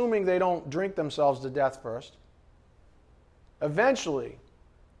lives, assuming they don't drink themselves to death first, eventually,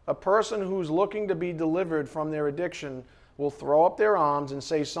 a person who's looking to be delivered from their addiction will throw up their arms and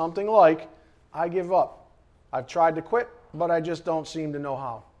say something like, I give up. I've tried to quit, but I just don't seem to know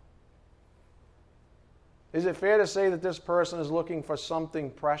how. Is it fair to say that this person is looking for something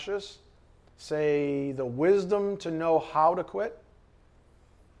precious? Say, the wisdom to know how to quit?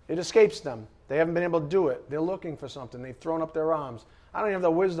 It escapes them. They haven't been able to do it. They're looking for something. They've thrown up their arms. I don't have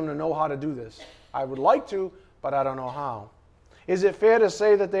the wisdom to know how to do this. I would like to, but I don't know how. Is it fair to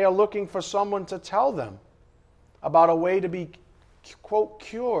say that they are looking for someone to tell them about a way to be, quote,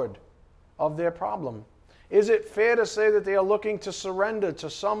 cured of their problem? Is it fair to say that they are looking to surrender to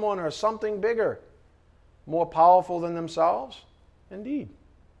someone or something bigger, more powerful than themselves? Indeed.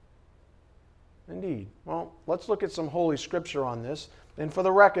 Well, let's look at some Holy Scripture on this. And for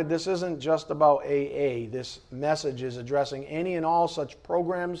the record, this isn't just about AA. This message is addressing any and all such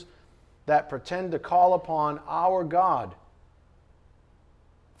programs that pretend to call upon our God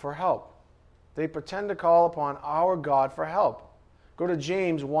for help. They pretend to call upon our God for help. Go to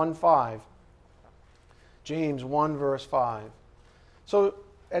James 1:5. James 1, verse 5. So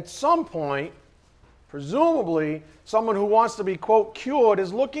at some point, presumably, someone who wants to be, quote, cured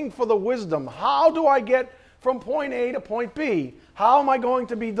is looking for the wisdom. How do I get from point A to point B? How am I going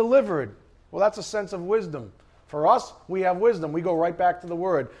to be delivered? Well, that's a sense of wisdom. For us, we have wisdom. We go right back to the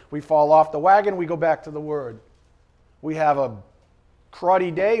Word. We fall off the wagon, we go back to the Word. We have a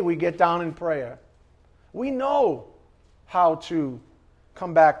cruddy day, we get down in prayer. We know how to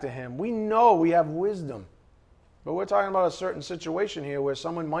come back to Him. We know we have wisdom. But we're talking about a certain situation here where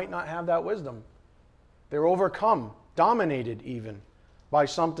someone might not have that wisdom. They're overcome, dominated even, by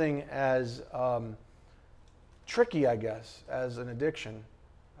something as tricky, I guess, as an addiction,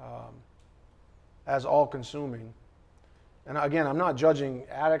 as all-consuming. And again, I'm not judging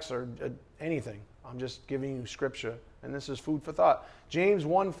addicts or anything. I'm just giving you scripture, and this is food for thought. James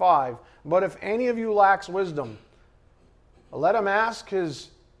 1:5, but if any of you lacks wisdom, let him ask his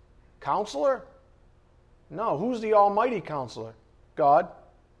counselor? No, who's the almighty counselor? God.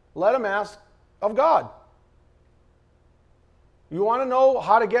 Let him ask of God. You want to know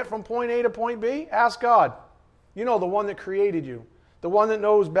how to get from point A to point B? Ask God. You know, the one that created you, the one that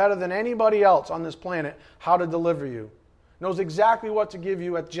knows better than anybody else on this planet how to deliver you, knows exactly what to give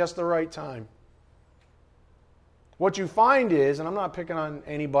you at just the right time. What you find is, and I'm not picking on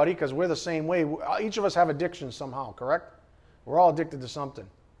anybody because we're the same way, each of us have addictions somehow, correct? We're all addicted to something.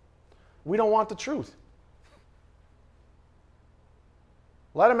 We don't want the truth.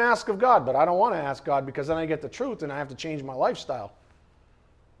 Let him ask of God, but I don't want to ask God because then I get the truth and I have to change my lifestyle.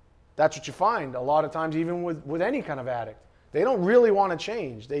 That's what you find a lot of times, even with any kind of addict. They don't really want to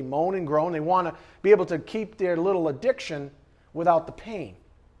change. They moan and groan. They want to be able to keep their little addiction without the pain.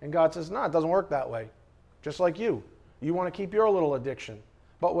 And God says, no, it doesn't work that way. Just like you. You want to keep your little addiction,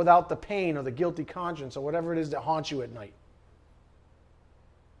 but without the pain or the guilty conscience or whatever it is that haunts you at night.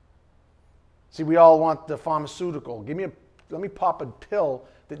 See, we all want the pharmaceutical. Let me pop a pill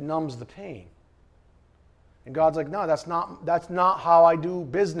that numbs the pain. And God's like, no, that's not how I do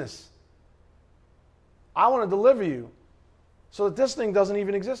business. I want to deliver you so that this thing doesn't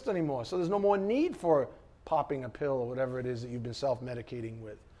even exist anymore. So there's no more need for popping a pill or whatever it is that you've been self-medicating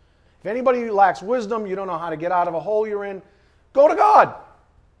with. If anybody lacks wisdom, you don't know how to get out of a hole you're in, go to God,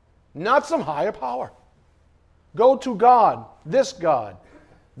 not some higher power. Go to God, this God,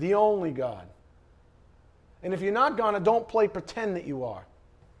 the only God. And if you're not gonna, don't play pretend that you are.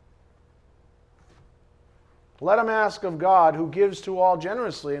 Let him ask of God, who gives to all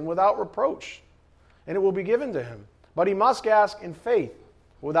generously and without reproach, and it will be given to him. But he must ask in faith,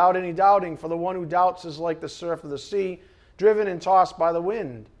 without any doubting, for the one who doubts is like the surf of the sea, driven and tossed by the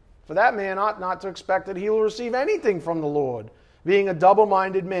wind. For that man ought not to expect that he will receive anything from the Lord, being a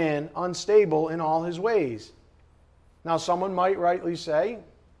double-minded man, unstable in all his ways. Now someone might rightly say,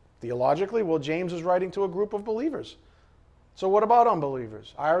 theologically, well, James is writing to a group of believers. So what about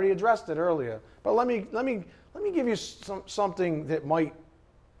unbelievers? I already addressed it earlier. But let me give you something that might,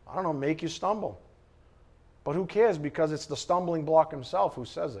 I don't know, make you stumble. But who cares, because it's the stumbling block himself who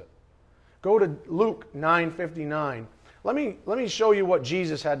says it. Go to Luke 9:59. Let me show you what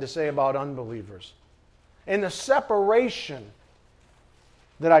Jesus had to say about unbelievers. And the separation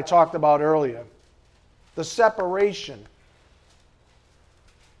that I talked about earlier. The separation.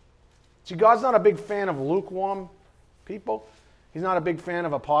 See, God's not a big fan of lukewarm people. He's not a big fan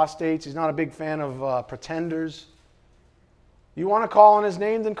of apostates. He's not a big fan of pretenders. You want to call on his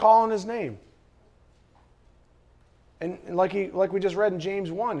name, then call on his name. And like we just read in James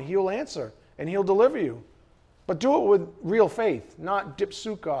 1, he'll answer and he'll deliver you. But do it with real faith, not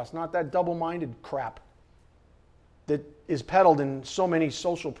dipsukos, not that double-minded crap that is peddled in so many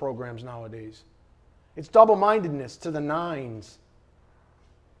social programs nowadays. It's double-mindedness to the nines.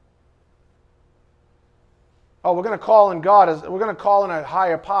 Oh, we're going to call on God, we're going to call on a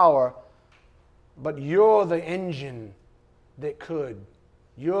higher power, but you're the engine that could.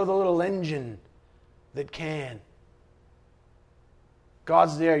 You're the little engine that can.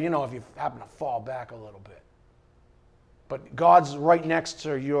 God's there, if you happen to fall back a little bit. But God's right next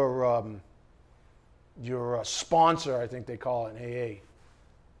to your sponsor, I think they call it in AA.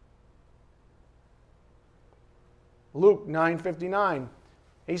 Luke 9:59.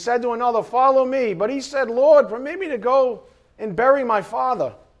 He said to another, follow me. But he said, Lord, permit me to go and bury my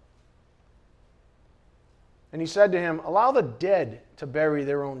father. And he said to him, allow the dead to bury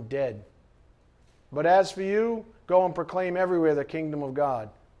their own dead. But as for you, go and proclaim everywhere the kingdom of God.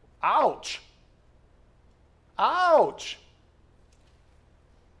 Ouch! Ouch!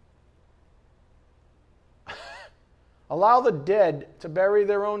 Allow the dead to bury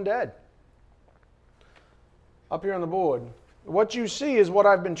their own dead. Up here on the board. What you see is what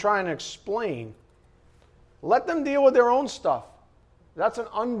I've been trying to explain. Let them deal with their own stuff. That's an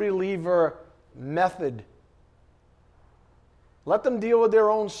unbeliever method. Let them deal with their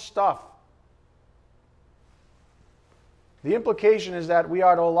own stuff. The implication is that we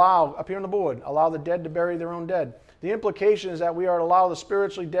are to allow, up here on the board, allow the dead to bury their own dead. The implication is that we are to allow the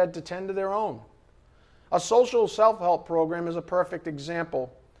spiritually dead to tend to their own. A social self-help program is a perfect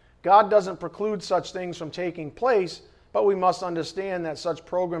example. God doesn't preclude such things from taking place, but we must understand that such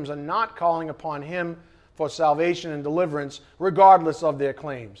programs are not calling upon Him for salvation and deliverance, regardless of their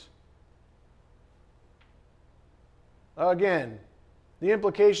claims. Again, the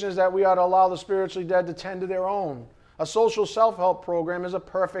implication is that we are to allow the spiritually dead to tend to their own. A social self-help program is a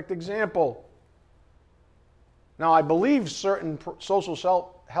perfect example. Now, I believe certain social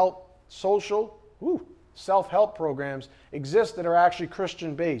self-help programs exist that are actually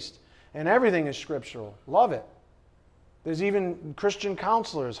Christian-based, and everything is scriptural. Love it. There's even Christian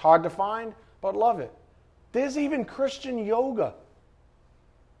counselors, hard to find, but love it. There's even Christian yoga.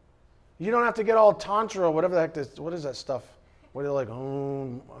 You don't have to get all tantra or whatever the heck this, what is that stuff? What are they like, I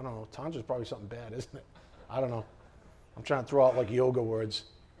don't know, tantra's probably something bad, isn't it? I don't know. I'm trying to throw out like yoga words.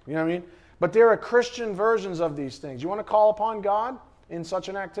 You know what I mean? But there are Christian versions of these things. You want to call upon God in such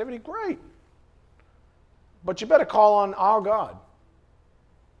an activity? Great. But you better call on our God.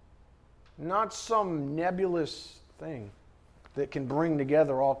 Not some nebulous thing that can bring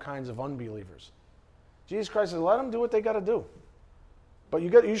together all kinds of unbelievers. Jesus Christ says, let them do what they got to do. But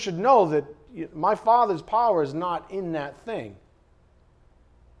you should know that my Father's power is not in that thing.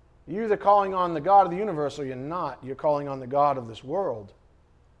 You're either calling on the God of the universe or you're not. You're calling on the God of this world,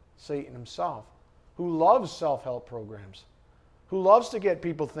 Satan himself, who loves self-help programs, who loves to get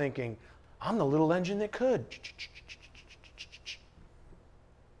people thinking, I'm the little engine that could.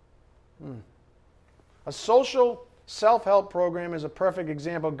 A social self-help program is a perfect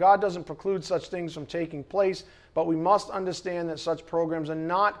example. God doesn't preclude such things from taking place, but we must understand that such programs are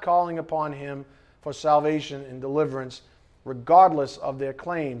not calling upon Him for salvation and deliverance, regardless of their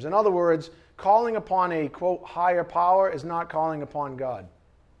claims. In other words, calling upon a, quote, higher power is not calling upon God.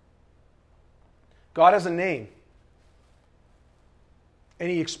 God has a name, and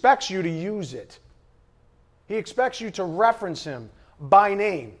He expects you to use it. He expects you to reference Him by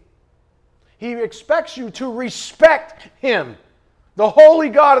name. He expects you to respect Him, the holy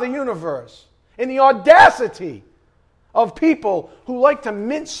God of the universe, and the audacity of people who like to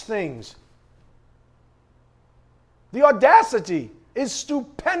mince things. The audacity is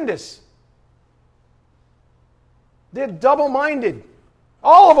stupendous. They're double-minded.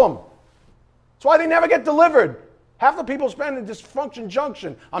 All of them. That's why they never get delivered. Half the people spend in dysfunction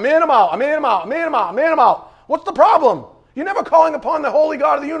junction. I'm in, I'm out, I'm in, I'm out, I'm in, I'm out, I'm in, I'm out. What's the problem? You're never calling upon the holy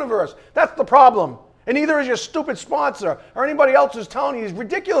God of the universe. That's the problem. And neither is your stupid sponsor or anybody else who's telling you these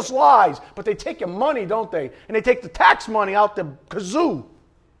ridiculous lies. But they take your money, don't they? And they take the tax money out the kazoo.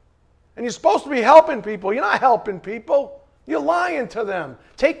 And you're supposed to be helping people. You're not helping people. You're lying to them.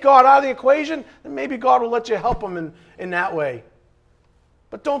 Take God out of the equation, and maybe God will let you help them in that way.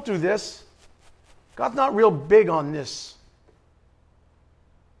 But don't do this. God's not real big on this.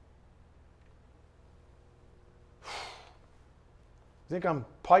 Think I'm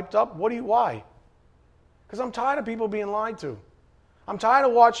piped up? Why? Because I'm tired of people being lied to. I'm tired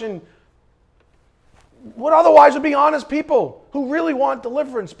of watching what otherwise would be honest people who really want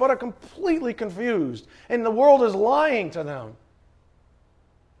deliverance but are completely confused. And the world is lying to them.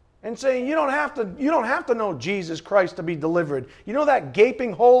 And saying, you don't have to know Jesus Christ to be delivered. You know that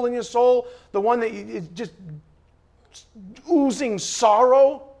gaping hole in your soul? The one that is just oozing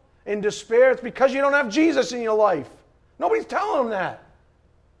sorrow and despair? It's because you don't have Jesus in your life. Nobody's telling them that.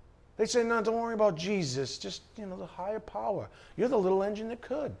 They say, no, don't worry about Jesus. Just, the higher power. You're the little engine that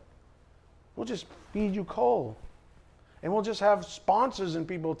could. We'll just feed you coal. And we'll just have sponsors and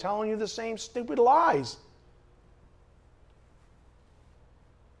people telling you the same stupid lies.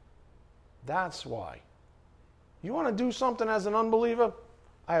 That's why. You want to do something as an unbeliever?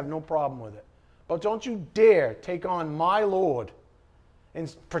 I have no problem with it. But don't you dare take on my Lord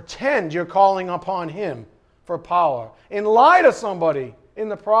and pretend you're calling upon Him for power and lie to somebody in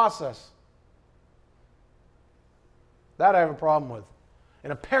the process. That I have a problem with.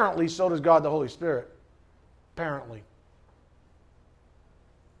 And apparently so does God the Holy Spirit. Apparently.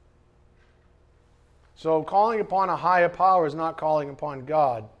 So calling upon a higher power is not calling upon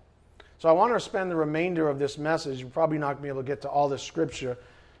God. So I want to spend the remainder of this message. You're probably not going to be able to get to all this scripture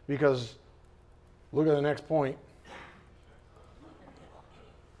because look at the next point.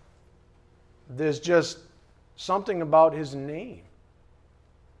 There's just something about His name.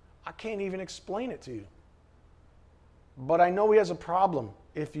 I can't even explain it to you. But I know He has a problem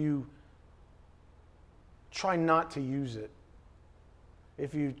if you try not to use it.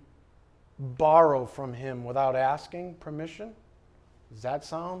 If you borrow from Him without asking permission. Does that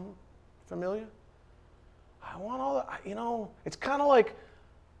sound familiar? I want all the, it's kind of like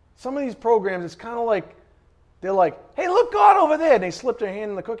some of these programs, it's kind of like, they're like, hey, look God over there. And they slip their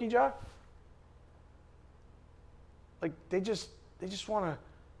hand in the cookie jar. Like they just want a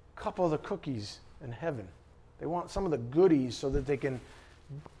couple of the cookies in heaven. They want some of the goodies so that they can,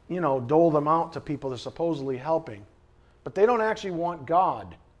 dole them out to people they're supposedly helping. But they don't actually want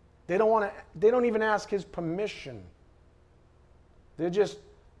God. They don't even ask his permission. They're just,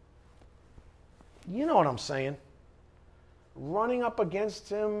 you know what I'm saying, running up against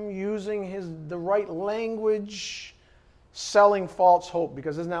him, using the right language, selling false hope,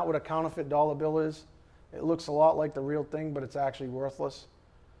 because isn't that what a counterfeit dollar bill is? It looks a lot like the real thing, but it's actually worthless.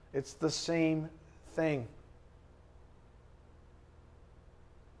 It's the same thing.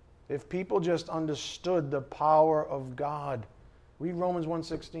 If people just understood the power of God, read Romans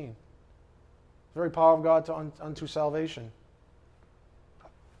 1:16. The very power of God unto salvation.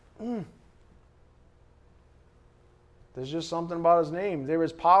 There's just something about his name. There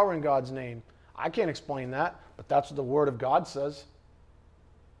is power in God's name. I can't explain that, but that's what the Word of God says.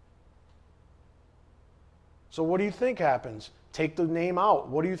 So what do you think happens? Take the name out.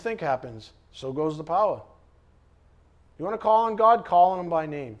 What do you think happens? So goes the power. You want to call on God? Call on him by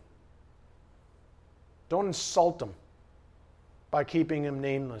name. Don't insult him by keeping him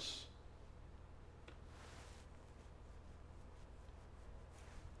nameless.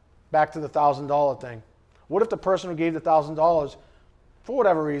 Back to the $1,000 thing. What if the person who gave the $1,000, for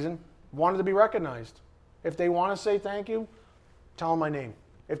whatever reason, wanted to be recognized? If they want to say thank you, tell them my name.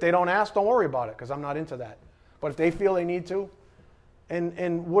 If they don't ask, don't worry about it, because I'm not into that. But if they feel they need to,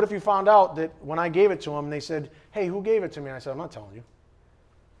 and what if you found out that when I gave it to them, they said, hey, who gave it to me? And I said, I'm not telling you.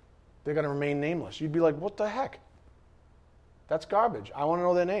 They're going to remain nameless. You'd be like, what the heck? That's garbage. I want to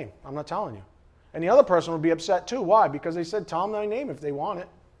know their name. I'm not telling you. And the other person would be upset too. Why? Because they said, tell them my name if they want it,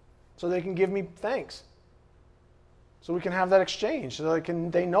 so they can give me thanks. So we can have that exchange, so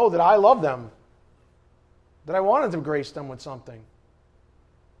they know that I love them, that I wanted to grace them with something.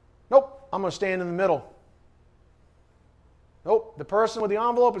 Nope, I'm going to stand in the middle. Nope, the person with the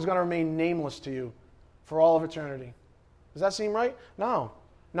envelope is going to remain nameless to you for all of eternity. Does that seem right? No.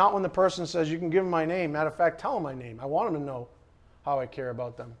 Not when the person says, you can give them my name. Matter of fact, tell them my name. I want them to know how I care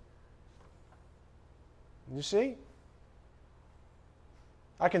about them. You see?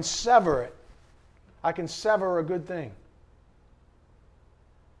 I can sever it. I can sever a good thing.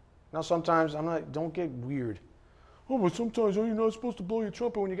 Now sometimes, don't get weird. Oh, but sometimes you're not supposed to blow your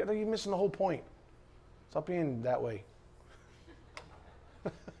trumpet when you're missing the whole point. Stop being that way.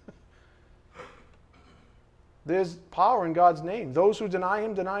 There's power in God's name. Those who deny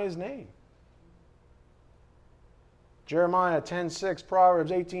him deny his name. Jeremiah 10:6,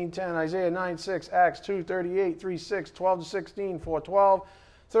 Proverbs 18:10, Isaiah 9:6, Acts 2:38, 3:6, 12-16, 4:12,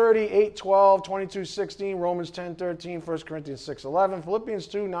 30:8-12, 22:16, Romans 10:13, 1 Corinthians 6:11, Philippians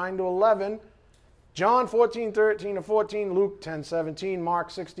 2:9-11, John 14:13-14, Luke 10:17,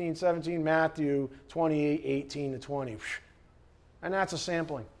 Mark 16:17, Matthew 28:18-20. And that's a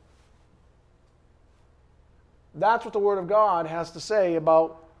sampling. That's what the Word of God has to say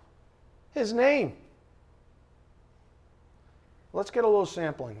about his name. Let's get a little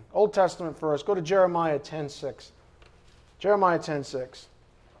sampling. Old Testament first. Go to Jeremiah 10:6. Jeremiah 10:6.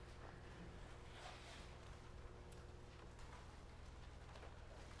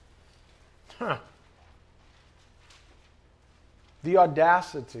 The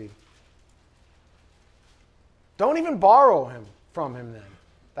audacity. Don't even borrow him from him then.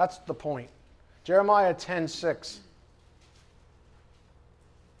 That's the point. Jeremiah 10:6.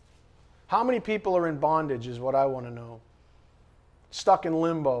 How many people are in bondage is what I want to know. Stuck in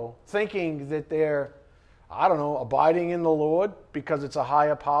limbo, thinking that they're, abiding in the Lord because it's a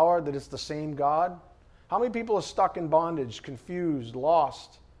higher power, that it's the same God. How many people are stuck in bondage, confused,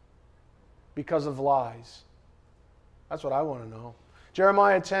 lost because of lies? That's what I want to know.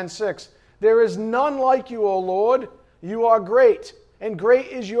 Jeremiah 10:6. There is none like you, O Lord. You are great, and great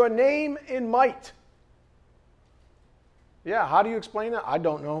is your name in might. Yeah, how do you explain that? I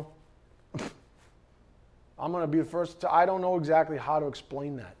don't know. I'm going to be the first I don't know exactly how to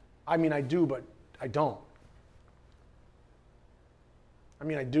explain that. I do, but I don't.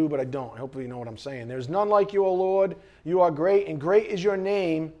 I do, but I don't. Hopefully you know what I'm saying. There's none like you, O Lord. You are great, and great is your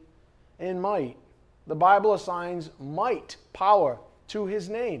name in might. The Bible assigns might, power, to his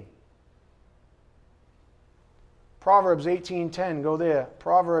name. Proverbs 18:10, go there.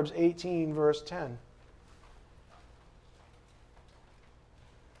 Proverbs 18, verse 10.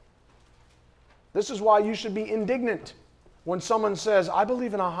 This is why you should be indignant when someone says, I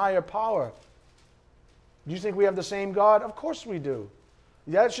believe in a higher power. Do you think we have the same God? Of course we do.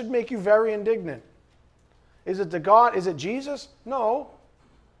 That should make you very indignant. Is it the God? Is it Jesus? No.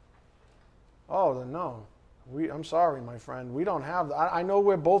 Oh, then no. I'm sorry, my friend. We don't have. I know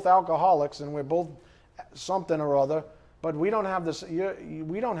we're both alcoholics and we're both something or other, but we don't have this.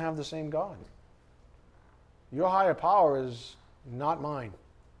 We don't have the same God. Your higher power is not mine.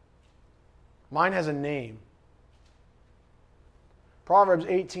 Mine has a name. Proverbs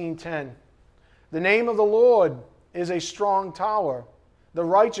 18:10. The name of the Lord is a strong tower. The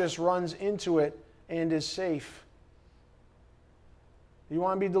righteous runs into it and is safe. You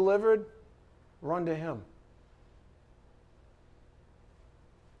want to be delivered? Run to Him.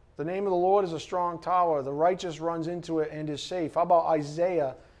 The name of the Lord is a strong tower. The righteous runs into it and is safe. How about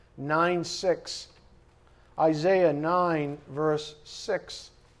Isaiah 9:6? Isaiah 9, verse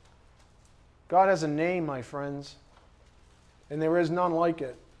 6. God has a name, my friends, and there is none like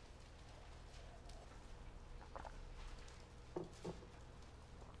it.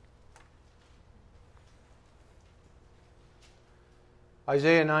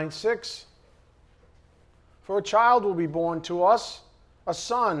 Isaiah 9:6. For a child will be born to us, a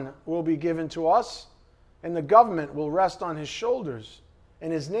son will be given to us, and the government will rest on his shoulders,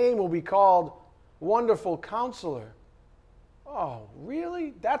 and his name will be called Wonderful Counselor. Oh,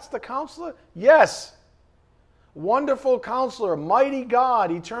 really? That's the counselor? Yes. Wonderful Counselor, Mighty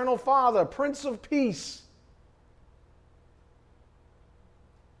God, Eternal Father, Prince of Peace.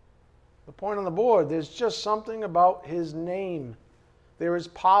 The point on the board, there's just something about His name. There is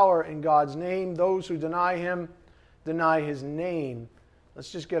power in God's name. Those who deny Him deny His name.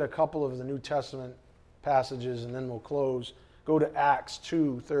 Let's just get a couple of the New Testament passages and then we'll close. Go to Acts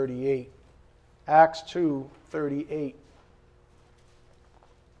 2:38. Acts 2:38.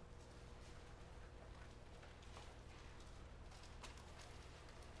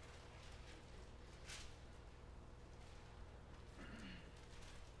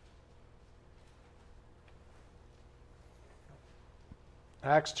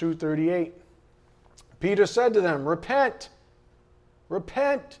 Acts 2:38. Peter said to them, Repent,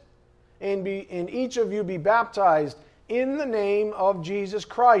 and each of you be baptized in the name of Jesus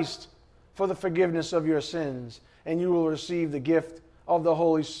Christ for the forgiveness of your sins, and you will receive the gift of the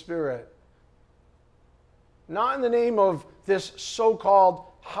Holy Spirit. Not in the name of this so-called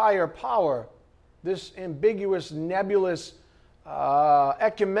higher power, this ambiguous, nebulous,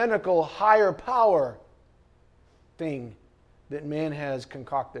 ecumenical higher power thing that man has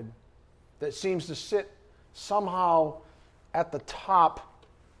concocted that seems to sit somehow at the top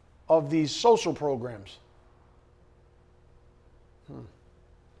of these social programs.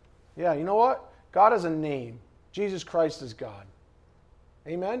 Yeah, you know what? God has a name. Jesus Christ is God.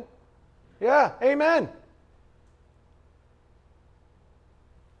 Amen? Yeah, amen.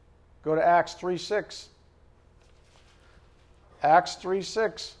 Go to Acts 3:6. Acts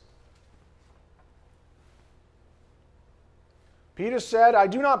 3:6. Peter said, I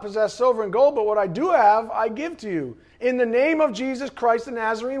do not possess silver and gold, but what I do have, I give to you. In the name of Jesus Christ the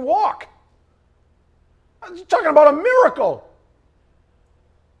Nazarene, walk. You're talking about a miracle.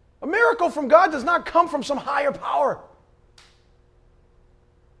 A miracle from God does not come from some higher power.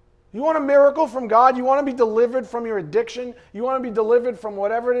 You want a miracle from God? You want to be delivered from your addiction? You want to be delivered from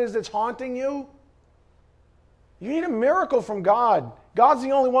whatever it is that's haunting you? You need a miracle from God. God's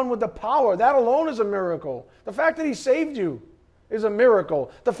the only one with the power. That alone is a miracle. The fact that He saved you is a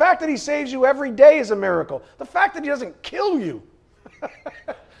miracle. The fact that He saves you every day is a miracle. The fact that He doesn't kill you,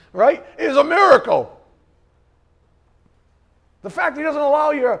 right, is a miracle. The fact that He doesn't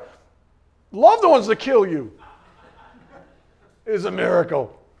allow your loved ones to kill you is a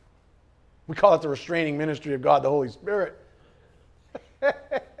miracle. We call it the restraining ministry of God, the Holy Spirit.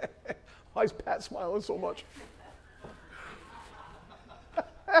 Why is Pat smiling so much?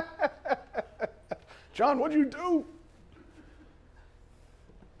 John, what'd you do?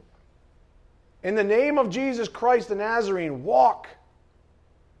 In the name of Jesus Christ the Nazarene, walk.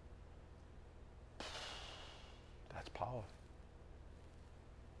 That's power.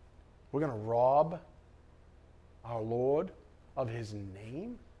 We're going to rob our Lord of His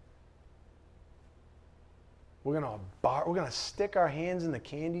name? We're going to stick our hands in the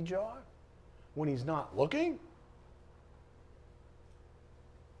candy jar when He's not looking?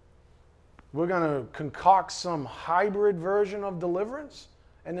 We're going to concoct some hybrid version of deliverance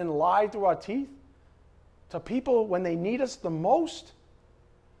and then lie through our teeth to people when they need us the most?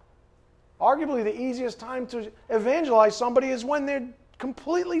 Arguably the easiest time to evangelize somebody is when they're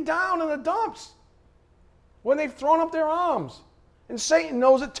completely down in the dumps, when they've thrown up their arms. And Satan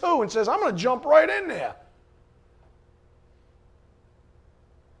knows it too and says, I'm going to jump right in there.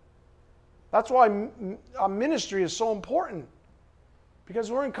 That's why our ministry is so important, because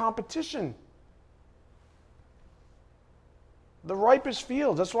we're in competition. The ripest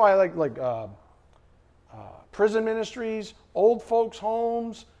fields. That's why I like prison ministries, old folks'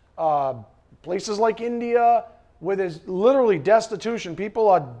 homes, places like India, where there's literally destitution. People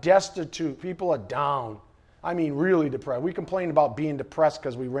are destitute. People are down. I mean, really depressed. We complain about being depressed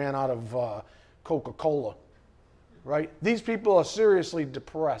because we ran out of Coca-Cola, right? These people are seriously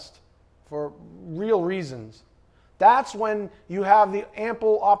depressed for real reasons. That's when you have the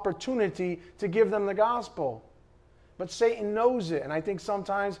ample opportunity to give them the gospel. But Satan knows it, and I think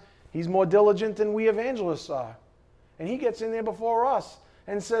sometimes he's more diligent than we evangelists are. And he gets in there before us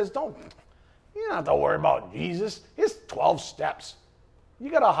and says, you don't have to worry about Jesus. Here's 12 steps. You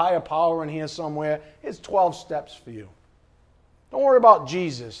got a higher power in here somewhere. Here's 12 steps for you. Don't worry about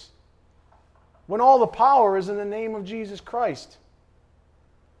Jesus. When all the power is in the name of Jesus Christ.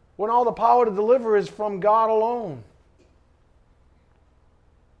 When all the power to deliver is from God alone.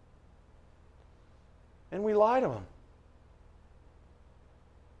 And we lie to him.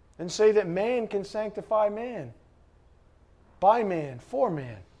 And say that man can sanctify man. By man, for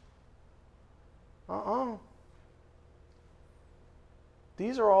man.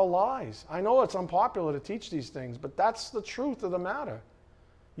 These are all lies. I know it's unpopular to teach these things, but that's the truth of the matter.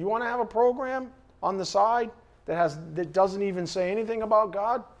 You want to have a program on the side that doesn't even say anything about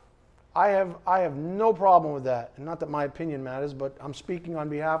God? I have no problem with that. And not that my opinion matters, but I'm speaking on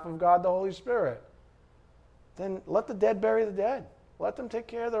behalf of God the Holy Spirit. Then let the dead bury the dead. Let them take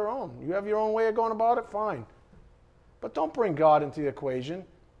care of their own. You have your own way of going about it, fine. But don't bring God into the equation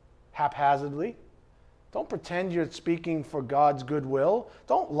haphazardly. Don't pretend you're speaking for God's goodwill.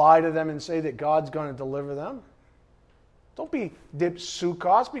 Don't lie to them and say that God's going to deliver them. Don't be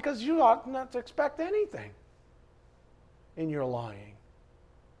dipsukos, because you ought not to expect anything in your lying.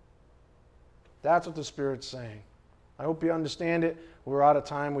 That's what the Spirit's saying. I hope you understand it. We're out of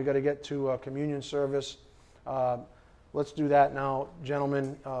time. We've got to get to a communion service. Let's do that now.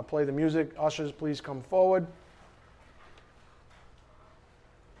 Gentlemen, play the music. Ushers, please come forward.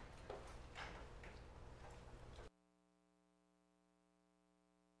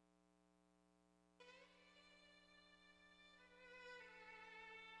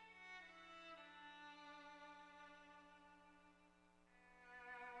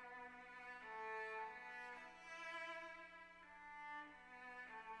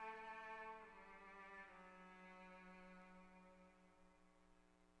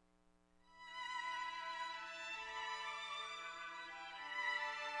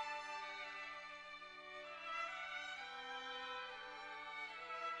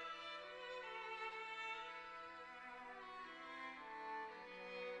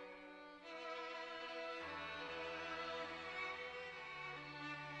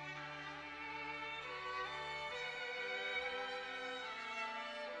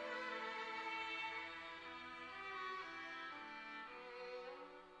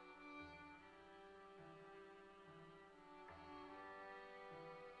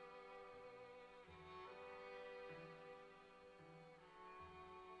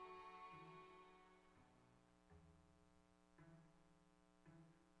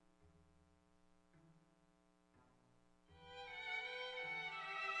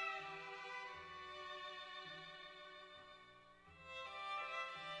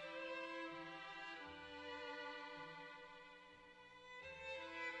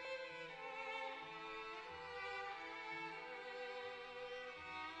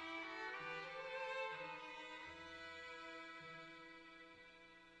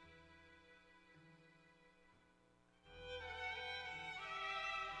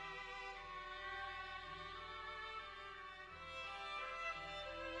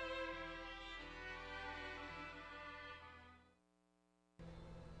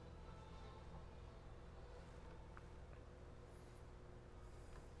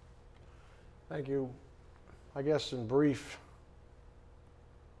 Thank you. I guess in brief,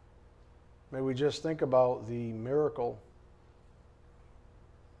 may we just think about the miracle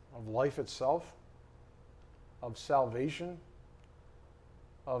of life itself, of salvation,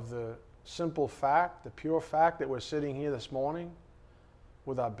 of the simple fact, the pure fact that we're sitting here this morning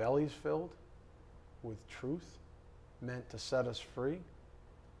with our bellies filled with truth meant to set us free.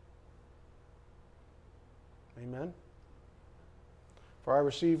 Amen. For I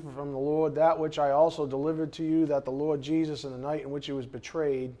received from the Lord that which I also delivered to you, that the Lord Jesus, in the night in which he was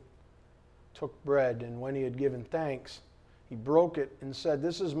betrayed, took bread, and when he had given thanks, he broke it and said,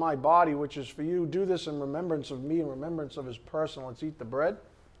 "This is my body, which is for you. Do this in remembrance of me, in remembrance of his person." Let's eat the bread.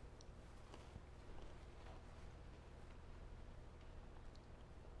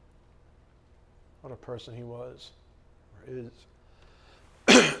 What a person he was, or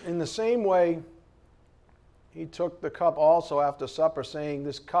is. In the same way, He took the cup also after supper, saying,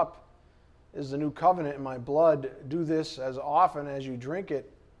 "This cup is the new covenant in my blood. Do this as often as you drink it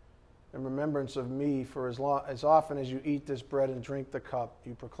in remembrance of me. For as often as you eat this bread and drink the cup,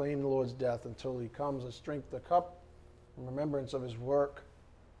 you proclaim the Lord's death until he comes." Let's drink the cup in remembrance of his work.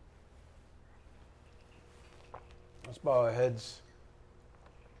 Let's bow our heads.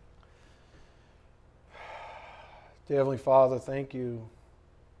 Dear Heavenly Father, thank you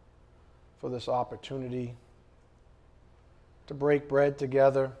for this opportunity to break bread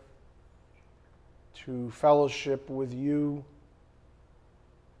together, to fellowship with you,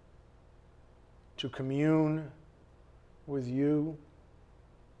 to commune with you,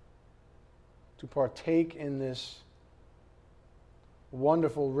 to partake in this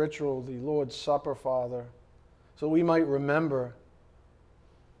wonderful ritual, the Lord's Supper, Father, so we might remember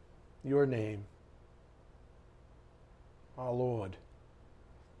your name, our Lord,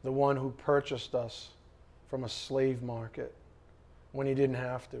 the one who purchased us from a slave market when he didn't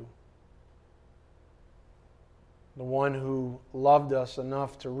have to, the one who loved us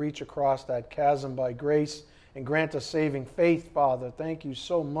enough to reach across that chasm by grace and grant us saving faith, Father. Thank you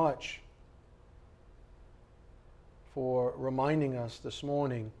so much for reminding us this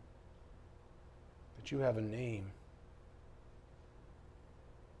morning that you have a name,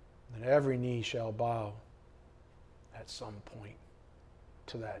 that every knee shall bow at some point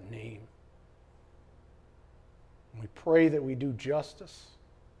to that name. And we pray that we do justice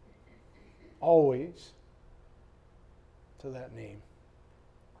always to that name.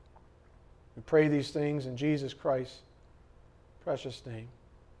 We pray these things in Jesus Christ's precious name.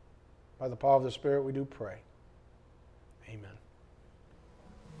 By the power of the Spirit we do pray. Amen.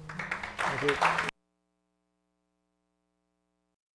 Thank you.